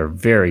inherited that are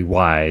very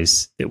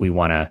wise that we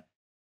want to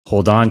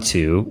hold on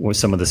to, or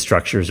some of the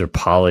structures or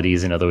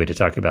polities, another way to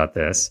talk about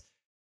this,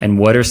 and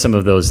what are some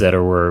of those that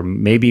were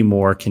maybe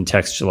more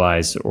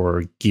contextualized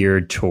or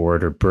geared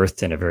toward or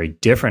birthed in a very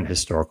different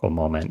historical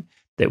moment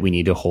that we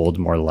need to hold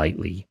more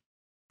lightly.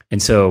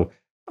 And so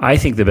I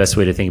think the best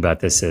way to think about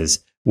this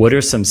is, what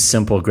are some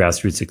simple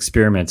grassroots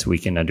experiments we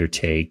can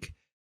undertake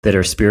that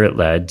are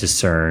spirit-led,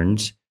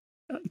 discerned,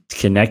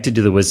 connected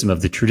to the wisdom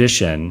of the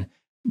tradition,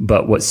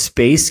 but what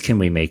space can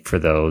we make for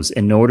those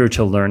in order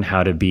to learn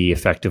how to be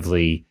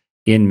effectively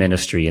in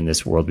ministry in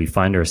this world we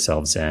find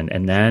ourselves in?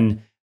 And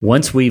then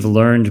once we've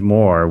learned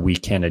more, we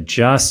can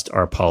adjust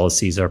our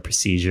policies, our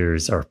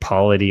procedures, our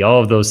polity, all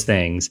of those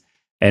things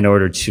in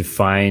order to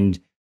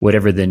find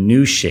whatever the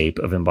new shape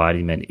of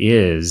embodiment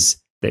is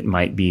that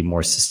might be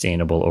more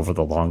sustainable over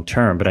the long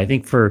term. But I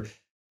think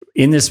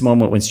in this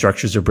moment when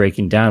structures are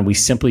breaking down, we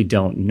simply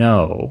don't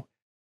know.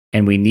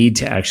 And we need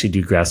to actually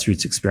do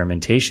grassroots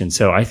experimentation.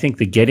 So I think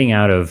the getting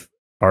out of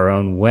our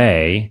own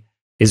way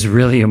is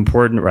really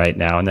important right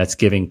now. And that's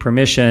giving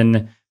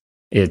permission.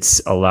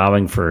 It's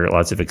allowing for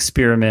lots of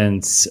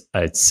experiments.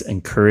 It's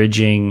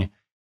encouraging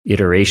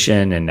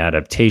iteration and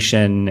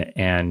adaptation.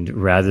 And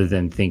rather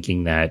than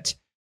thinking that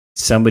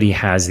somebody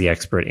has the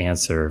expert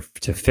answer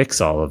to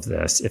fix all of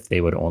this, if they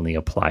would only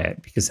apply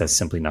it, because that's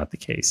simply not the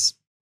case.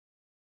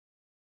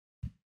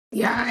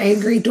 Yeah, I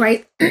agree,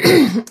 Dwight.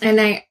 And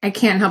I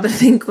can't help but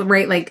think,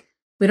 right, like,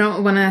 we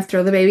don't want to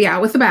throw the baby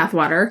out with the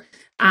bathwater.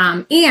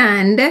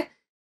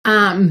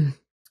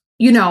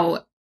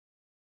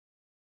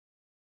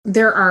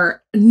 There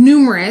are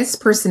numerous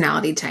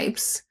personality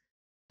types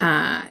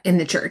in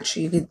the church.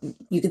 You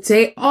could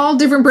say all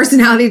different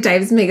personality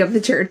types make up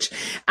the church,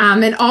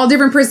 and all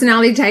different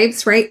personality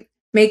types, right,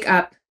 make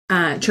up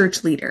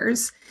church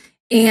leaders.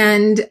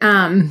 And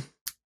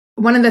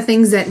one of the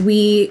things that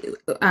we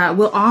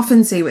will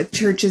often say with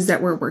churches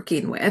that we're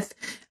working with,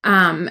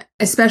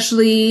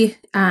 especially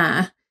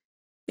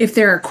if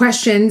there are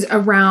questions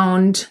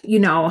around,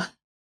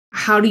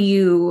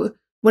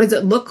 what does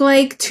it look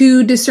like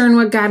to discern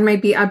what God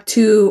might be up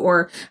to,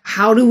 or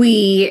how do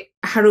we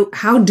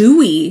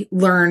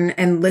learn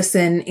and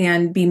listen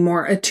and be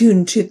more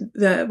attuned to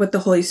what the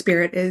Holy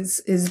Spirit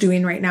is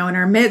doing right now in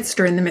our midst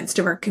or in the midst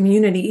of our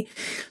community.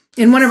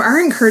 And one of our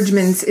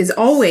encouragements is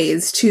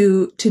always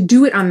to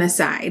do it on the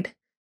side,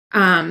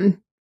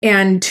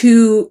 and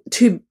to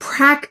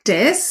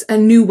practice a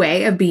new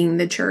way of being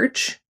the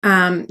church.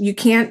 You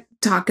can't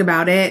talk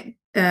about it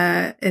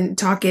and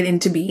talk it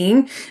into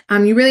being.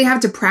 You really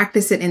have to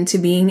practice it into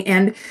being.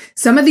 And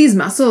some of these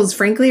muscles,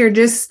 frankly, are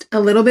just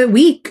a little bit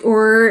weak,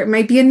 or it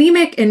might be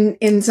anemic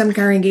in some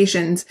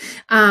congregations.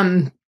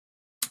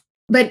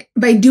 But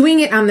by doing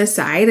it on the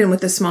side and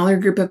with a smaller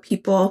group of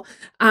people,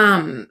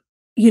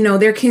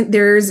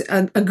 there's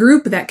a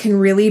group that can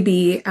really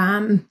be,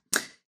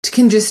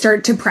 can just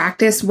start to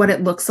practice what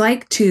it looks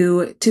like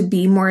to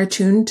be more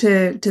attuned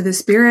to the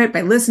Spirit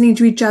by listening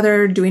to each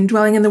other, doing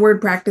dwelling in the Word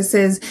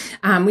practices.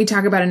 We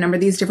talk about a number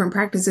of these different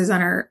practices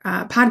on our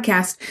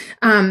podcast.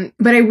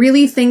 But I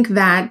really think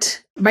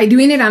that by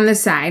doing it on the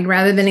side,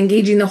 rather than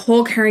engaging the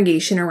whole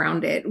congregation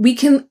around it, we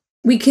can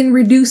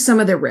reduce some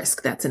of the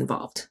risk that's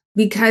involved.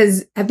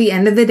 Because at the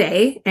end of the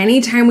day,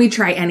 anytime we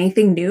try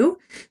anything new,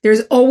 there's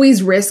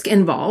always risk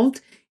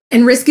involved.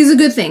 And risk is a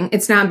good thing.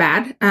 It's not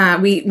bad.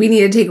 We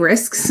need to take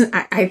risks.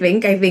 I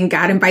think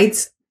God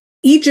invites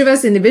each of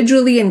us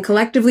individually and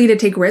collectively to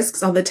take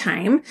risks all the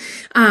time.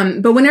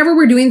 But whenever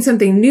we're doing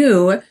something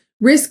new,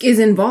 risk is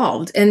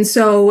involved. And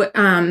so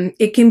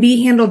it can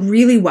be handled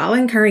really well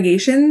in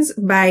congregations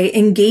by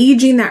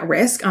engaging that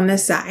risk on the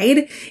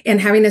side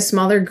and having a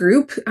smaller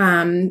group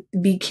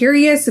be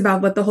curious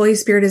about what the Holy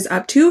Spirit is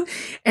up to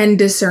and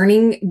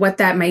discerning what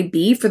that might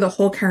be for the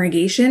whole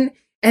congregation.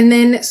 And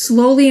then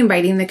slowly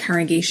inviting the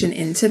congregation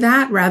into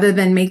that rather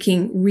than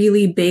making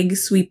really big,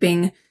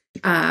 sweeping,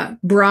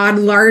 broad,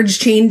 large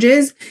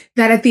changes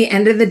that at the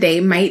end of the day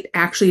might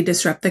actually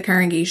disrupt the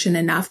congregation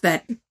enough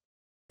that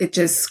it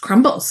just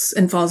crumbles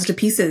and falls to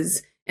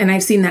pieces. And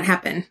I've seen that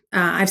happen.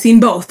 I've seen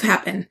both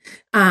happen.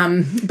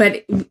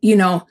 But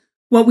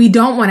what we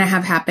don't want to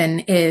have happen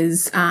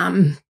is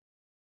that,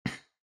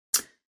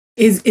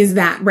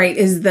 right,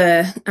 is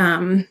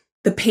the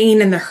the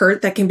pain and the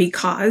hurt that can be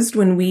caused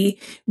when we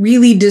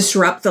really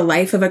disrupt the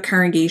life of a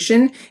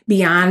congregation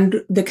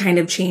beyond the kind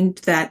of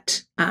change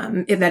that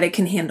it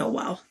can handle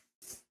well.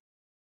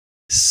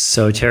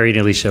 So Terri and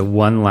Alicia,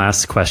 one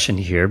last question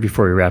here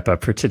before we wrap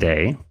up for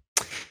today.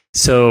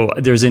 So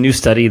there's a new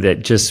study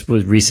that just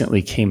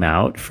recently came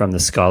out from the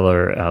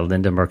scholar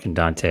Linda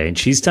Mercandante, and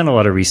she's done a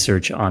lot of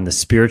research on the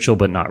spiritual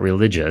but not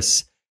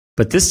religious.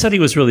 But this study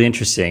was really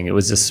interesting. It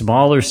was a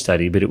smaller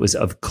study, but it was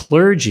of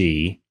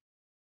clergy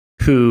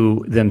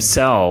who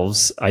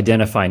themselves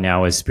identify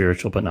now as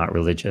spiritual but not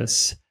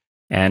religious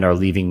and are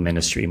leaving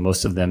ministry,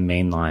 most of them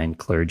mainline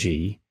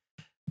clergy.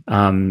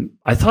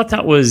 I thought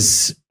that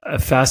was a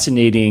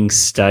fascinating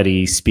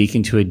study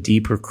speaking to a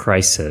deeper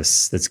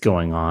crisis that's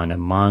going on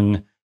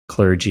among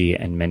clergy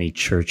and many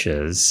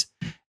churches.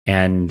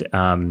 And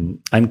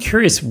I'm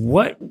curious,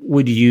 what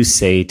would you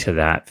say to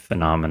that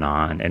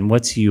phenomenon? And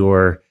what's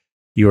your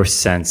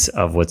sense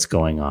of what's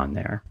going on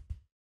there?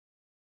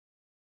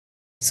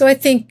 So I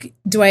think,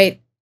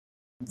 Dwight,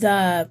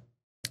 the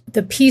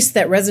piece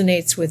that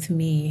resonates with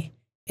me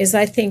is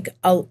I think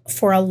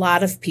for a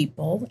lot of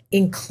people,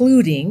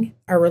 including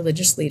our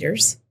religious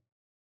leaders,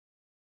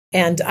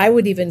 and I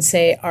would even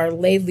say our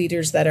lay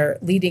leaders that are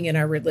leading in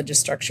our religious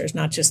structures,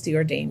 not just the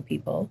ordained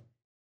people,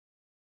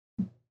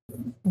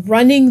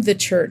 running the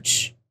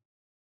church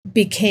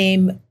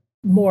became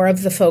more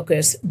of the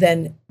focus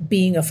than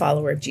being a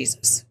follower of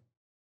Jesus.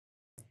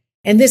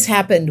 And this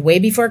happened way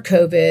before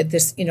COVID.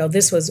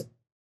 This was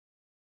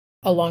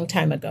a long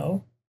time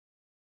ago.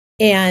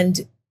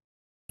 And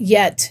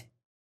yet,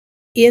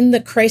 in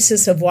the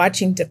crisis of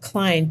watching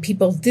decline,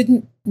 people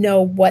didn't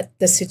know what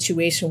the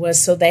situation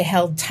was, so they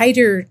held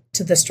tighter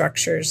to the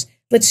structures.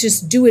 Let's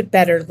just do it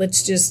better.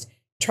 Let's just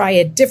try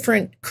a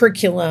different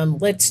curriculum.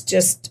 Let's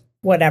just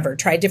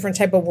try a different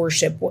type of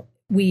worship.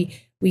 We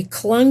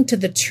clung to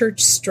the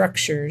church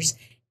structures,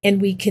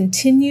 and we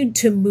continued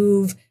to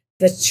move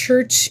the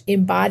church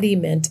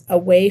embodiment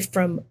away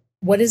from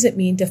what does it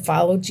mean to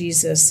follow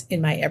Jesus in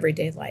my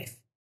everyday life.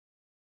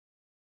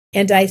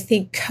 And I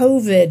think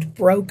COVID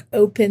broke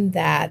open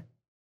that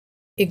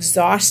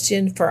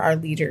exhaustion for our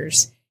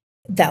leaders,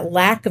 that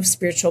lack of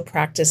spiritual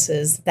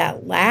practices,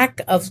 that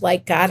lack of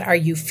God, are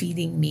you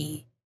feeding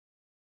me?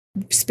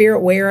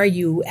 Spirit, where are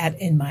you at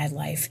in my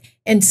life?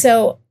 And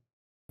so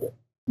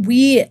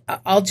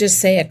I'll just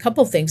say a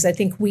couple things. I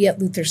think we at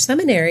Luther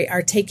Seminary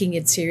are taking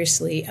it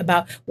seriously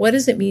about what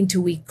does it mean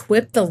to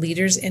equip the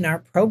leaders in our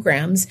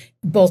programs,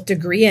 both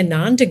degree and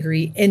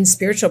non-degree, in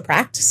spiritual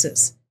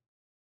practices.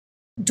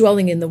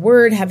 Dwelling in the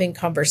word, having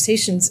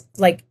conversations,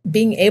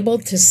 being able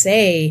to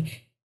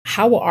say,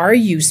 how are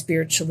you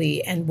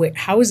spiritually and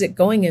how is it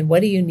going and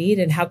what do you need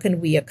and how can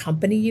we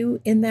accompany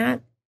you in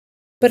that?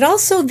 But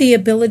also the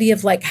ability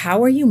of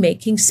how are you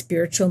making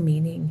spiritual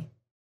meaning?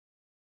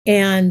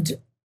 And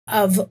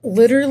of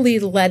literally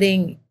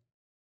letting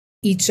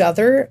each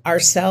other,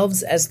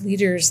 ourselves as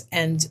leaders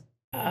and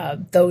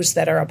those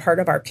that are a part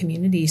of our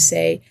community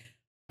say,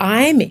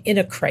 I'm in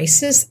a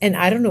crisis and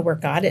I don't know where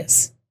God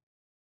is.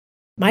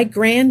 My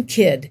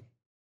grandkid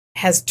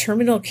has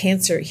terminal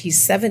cancer. He's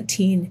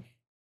 17.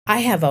 I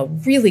have a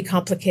really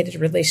complicated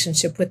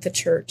relationship with the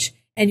church,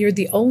 and you're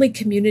the only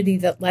community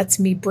that lets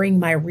me bring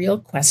my real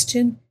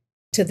question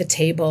to the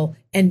table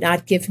and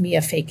not give me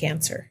a fake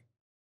answer.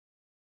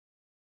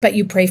 But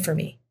you pray for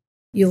me.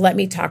 You let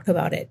me talk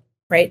about it,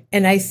 right?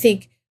 And I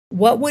think,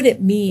 what would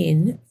it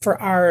mean for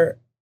our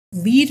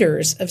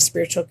leaders of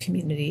spiritual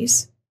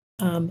communities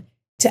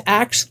to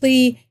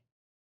actually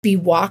be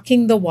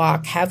walking the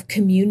walk, have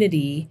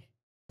community,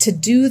 to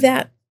do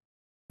that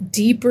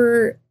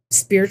deeper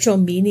spiritual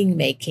meaning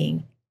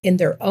making in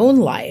their own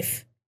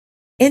life,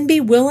 and be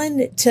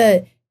willing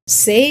to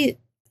say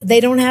they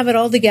don't have it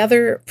all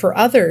together for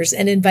others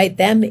and invite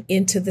them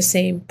into the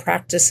same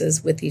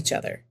practices with each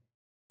other.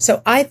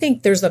 So I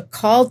think there's a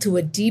call to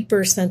a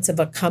deeper sense of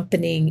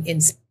accompanying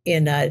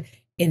in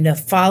the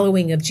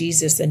following of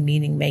Jesus and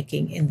meaning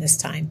making in this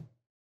time.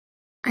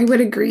 I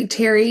would agree,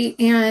 Terri.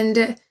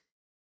 And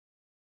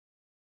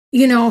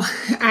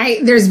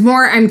there's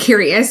more. I'm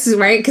curious,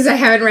 right? Because I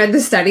haven't read the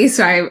study,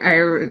 so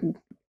I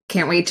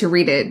can't wait to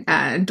read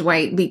it,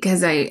 Dwight,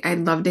 because I'd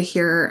love to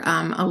hear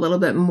a little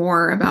bit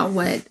more about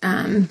what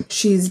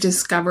she's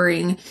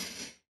discovering.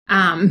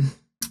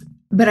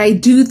 But I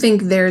do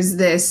think there's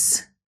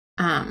this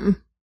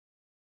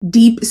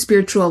deep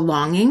spiritual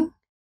longing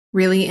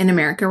really in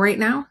America right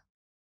now.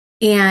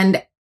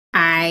 And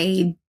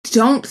I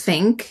don't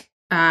think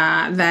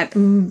that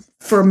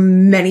for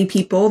many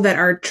people that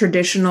are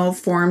traditional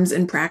forms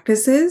and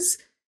practices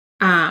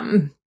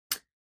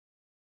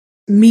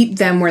meet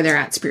them where they're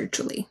at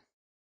spiritually.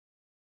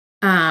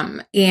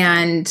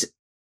 And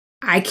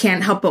I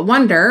can't help but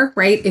wonder,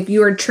 right, if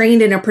you are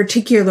trained in a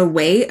particular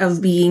way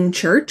of being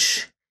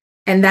church,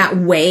 and that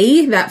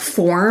way, that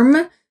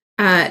form,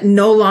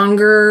 no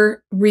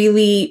longer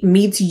really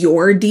meets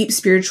your deep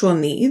spiritual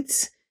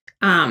needs,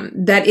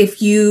 that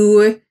if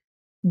you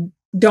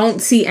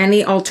don't see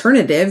any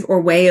alternative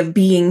or way of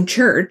being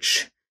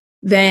church,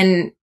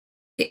 then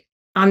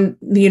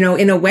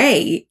in a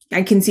way,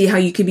 I can see how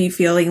you could be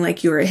feeling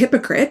like you're a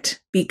hypocrite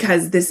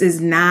because this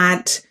is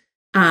not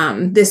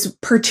this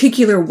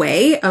particular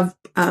way of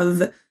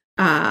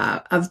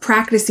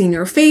practicing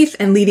your faith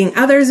and leading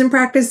others in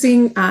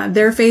practicing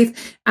their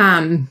faith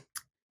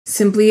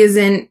simply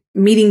isn't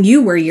meeting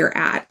you where you're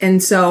at.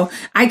 And so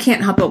I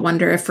can't help but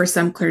wonder if for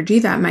some clergy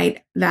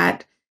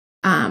that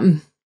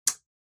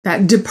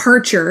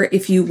departure,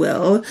 if you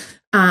will,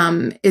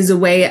 is a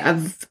way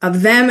of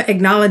them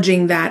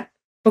acknowledging that,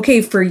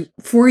 okay,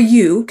 for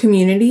you,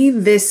 community,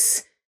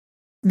 this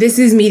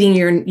is meeting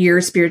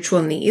your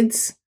spiritual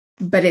needs,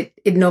 but it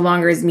no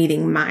longer is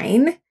meeting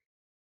mine.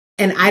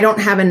 And I don't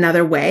have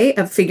another way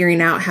of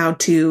figuring out how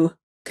to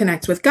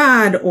connect with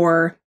God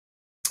or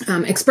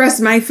express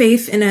my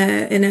faith in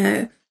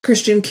a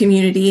Christian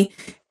community.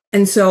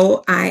 And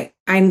so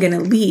I'm going to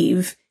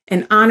leave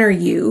and honor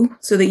you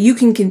so that you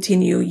can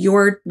continue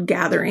your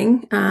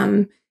gathering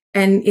and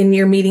in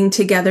your meeting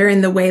together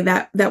in the way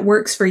that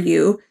works for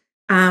you.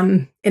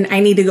 And I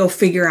need to go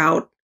figure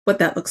out what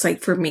that looks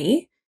like for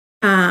me.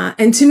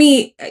 And to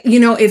me,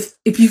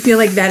 if you feel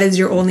like that is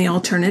your only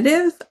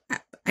alternative,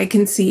 I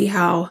can see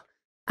how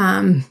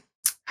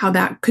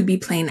that could be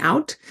playing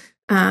out.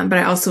 But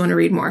I also want to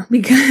read more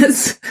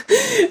because,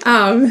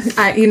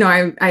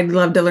 I'd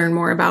love to learn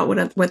more about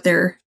what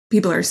their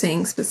people are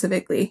saying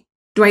specifically.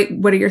 Dwight,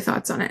 what are your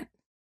thoughts on it?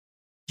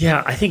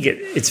 Yeah, I think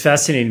it's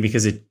fascinating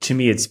because to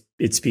me,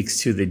 it speaks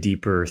to the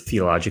deeper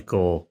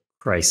theological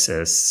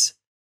crisis,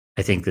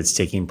 I think, that's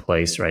taking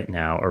place right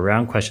now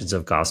around questions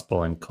of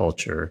gospel and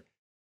culture,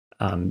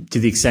 to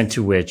the extent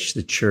to which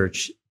the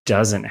church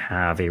doesn't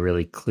have a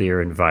really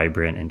clear and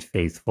vibrant and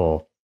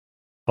faithful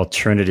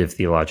alternative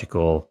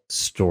theological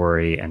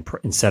story and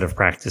set of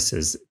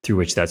practices through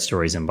which that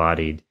story is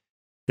embodied,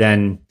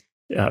 then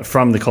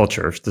from the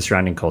culture, the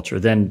surrounding culture,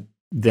 then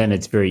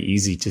it's very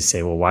easy to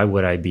say, well, why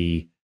would I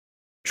be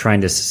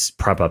trying to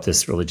prop up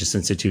this religious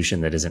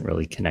institution that isn't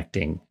really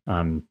connecting?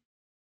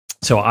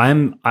 So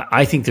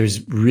I think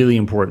there's really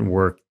important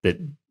work that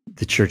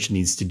the church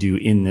needs to do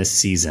in this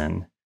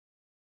season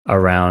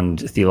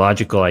around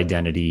theological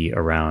identity,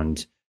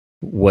 around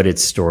what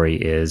its story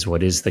is,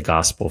 what is the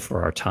gospel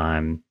for our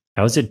time,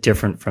 how is it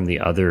different from the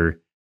other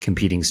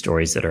competing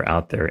stories that are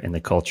out there in the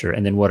culture,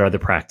 and then what are the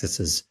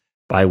practices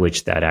by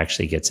which that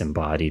actually gets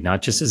embodied,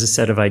 not just as a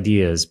set of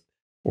ideas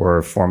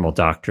or formal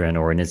doctrine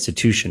or an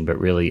institution, but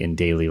really in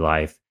daily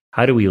life.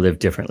 How do we live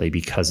differently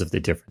because of the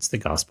difference the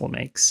gospel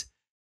makes?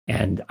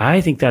 And I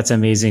think that's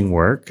amazing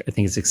work. I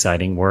think it's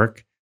exciting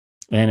work.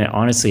 And it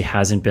honestly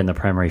hasn't been the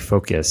primary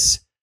focus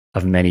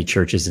of many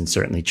churches and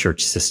certainly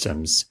church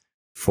systems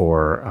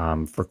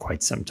for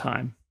quite some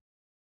time.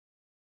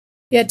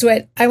 Yeah,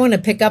 Dwight, I want to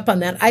pick up on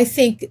that. I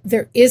think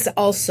there is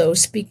also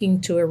speaking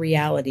to a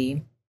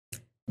reality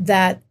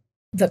that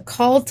the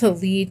call to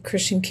lead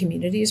Christian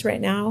communities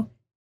right now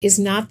is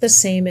not the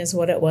same as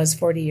what it was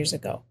 40 years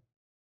ago,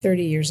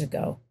 30 years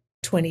ago,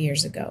 20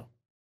 years ago.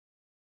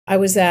 I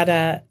was at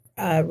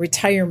a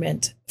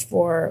retirement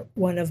for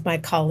one of my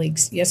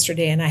colleagues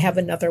yesterday, and I have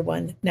another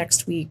one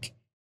next week.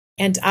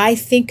 And I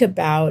think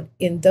about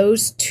in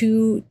those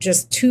two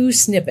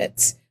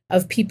snippets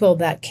of people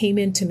that came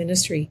into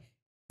ministry,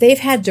 they've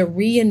had to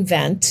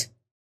reinvent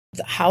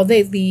how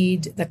they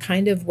lead, the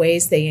kind of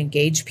ways they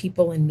engage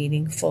people in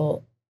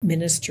meaningful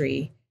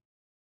ministry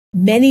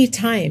many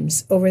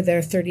times over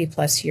their 30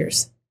 plus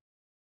years.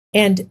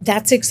 And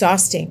that's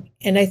exhausting.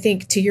 And I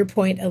think to your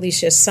point,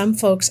 Alicia, some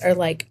folks are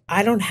like,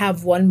 I don't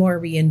have one more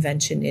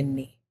reinvention in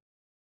me.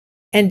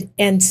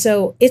 And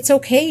so it's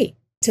okay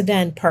to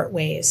then part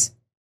ways.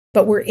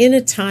 But we're in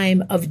a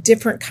time of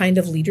different kind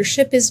of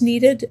leadership is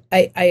needed.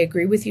 I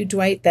agree with you,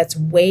 Dwight. That's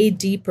way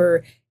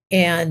deeper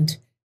and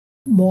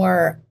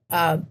more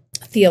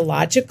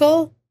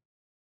theological.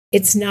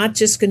 It's not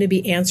just going to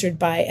be answered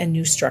by a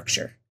new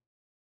structure.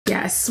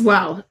 Yes.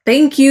 Well,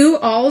 thank you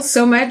all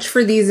so much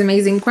for these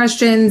amazing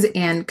questions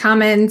and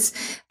comments.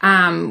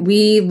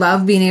 We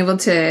love being able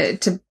to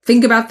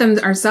think about them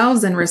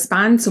ourselves and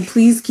respond. So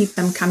please keep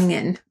them coming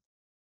in.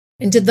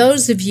 And to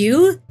those of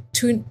you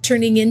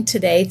tuning in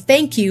today,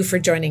 thank you for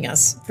joining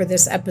us for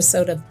this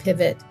episode of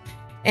Pivot.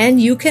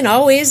 And you can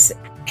always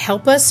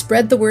help us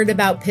spread the word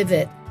about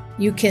Pivot.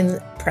 You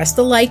can press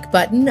the like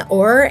button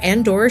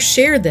or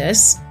share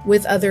this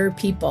with other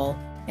people.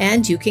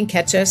 And you can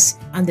catch us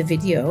on the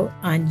video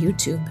on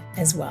YouTube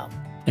as well.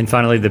 And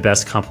finally, the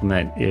best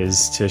compliment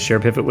is to share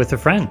Pivot with a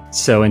friend.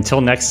 So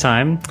until next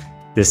time,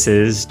 this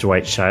is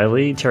Dwight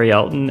Zscheile, Terri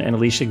Elton, and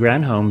Alicia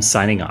Granholm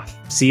signing off.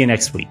 See you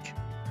next week.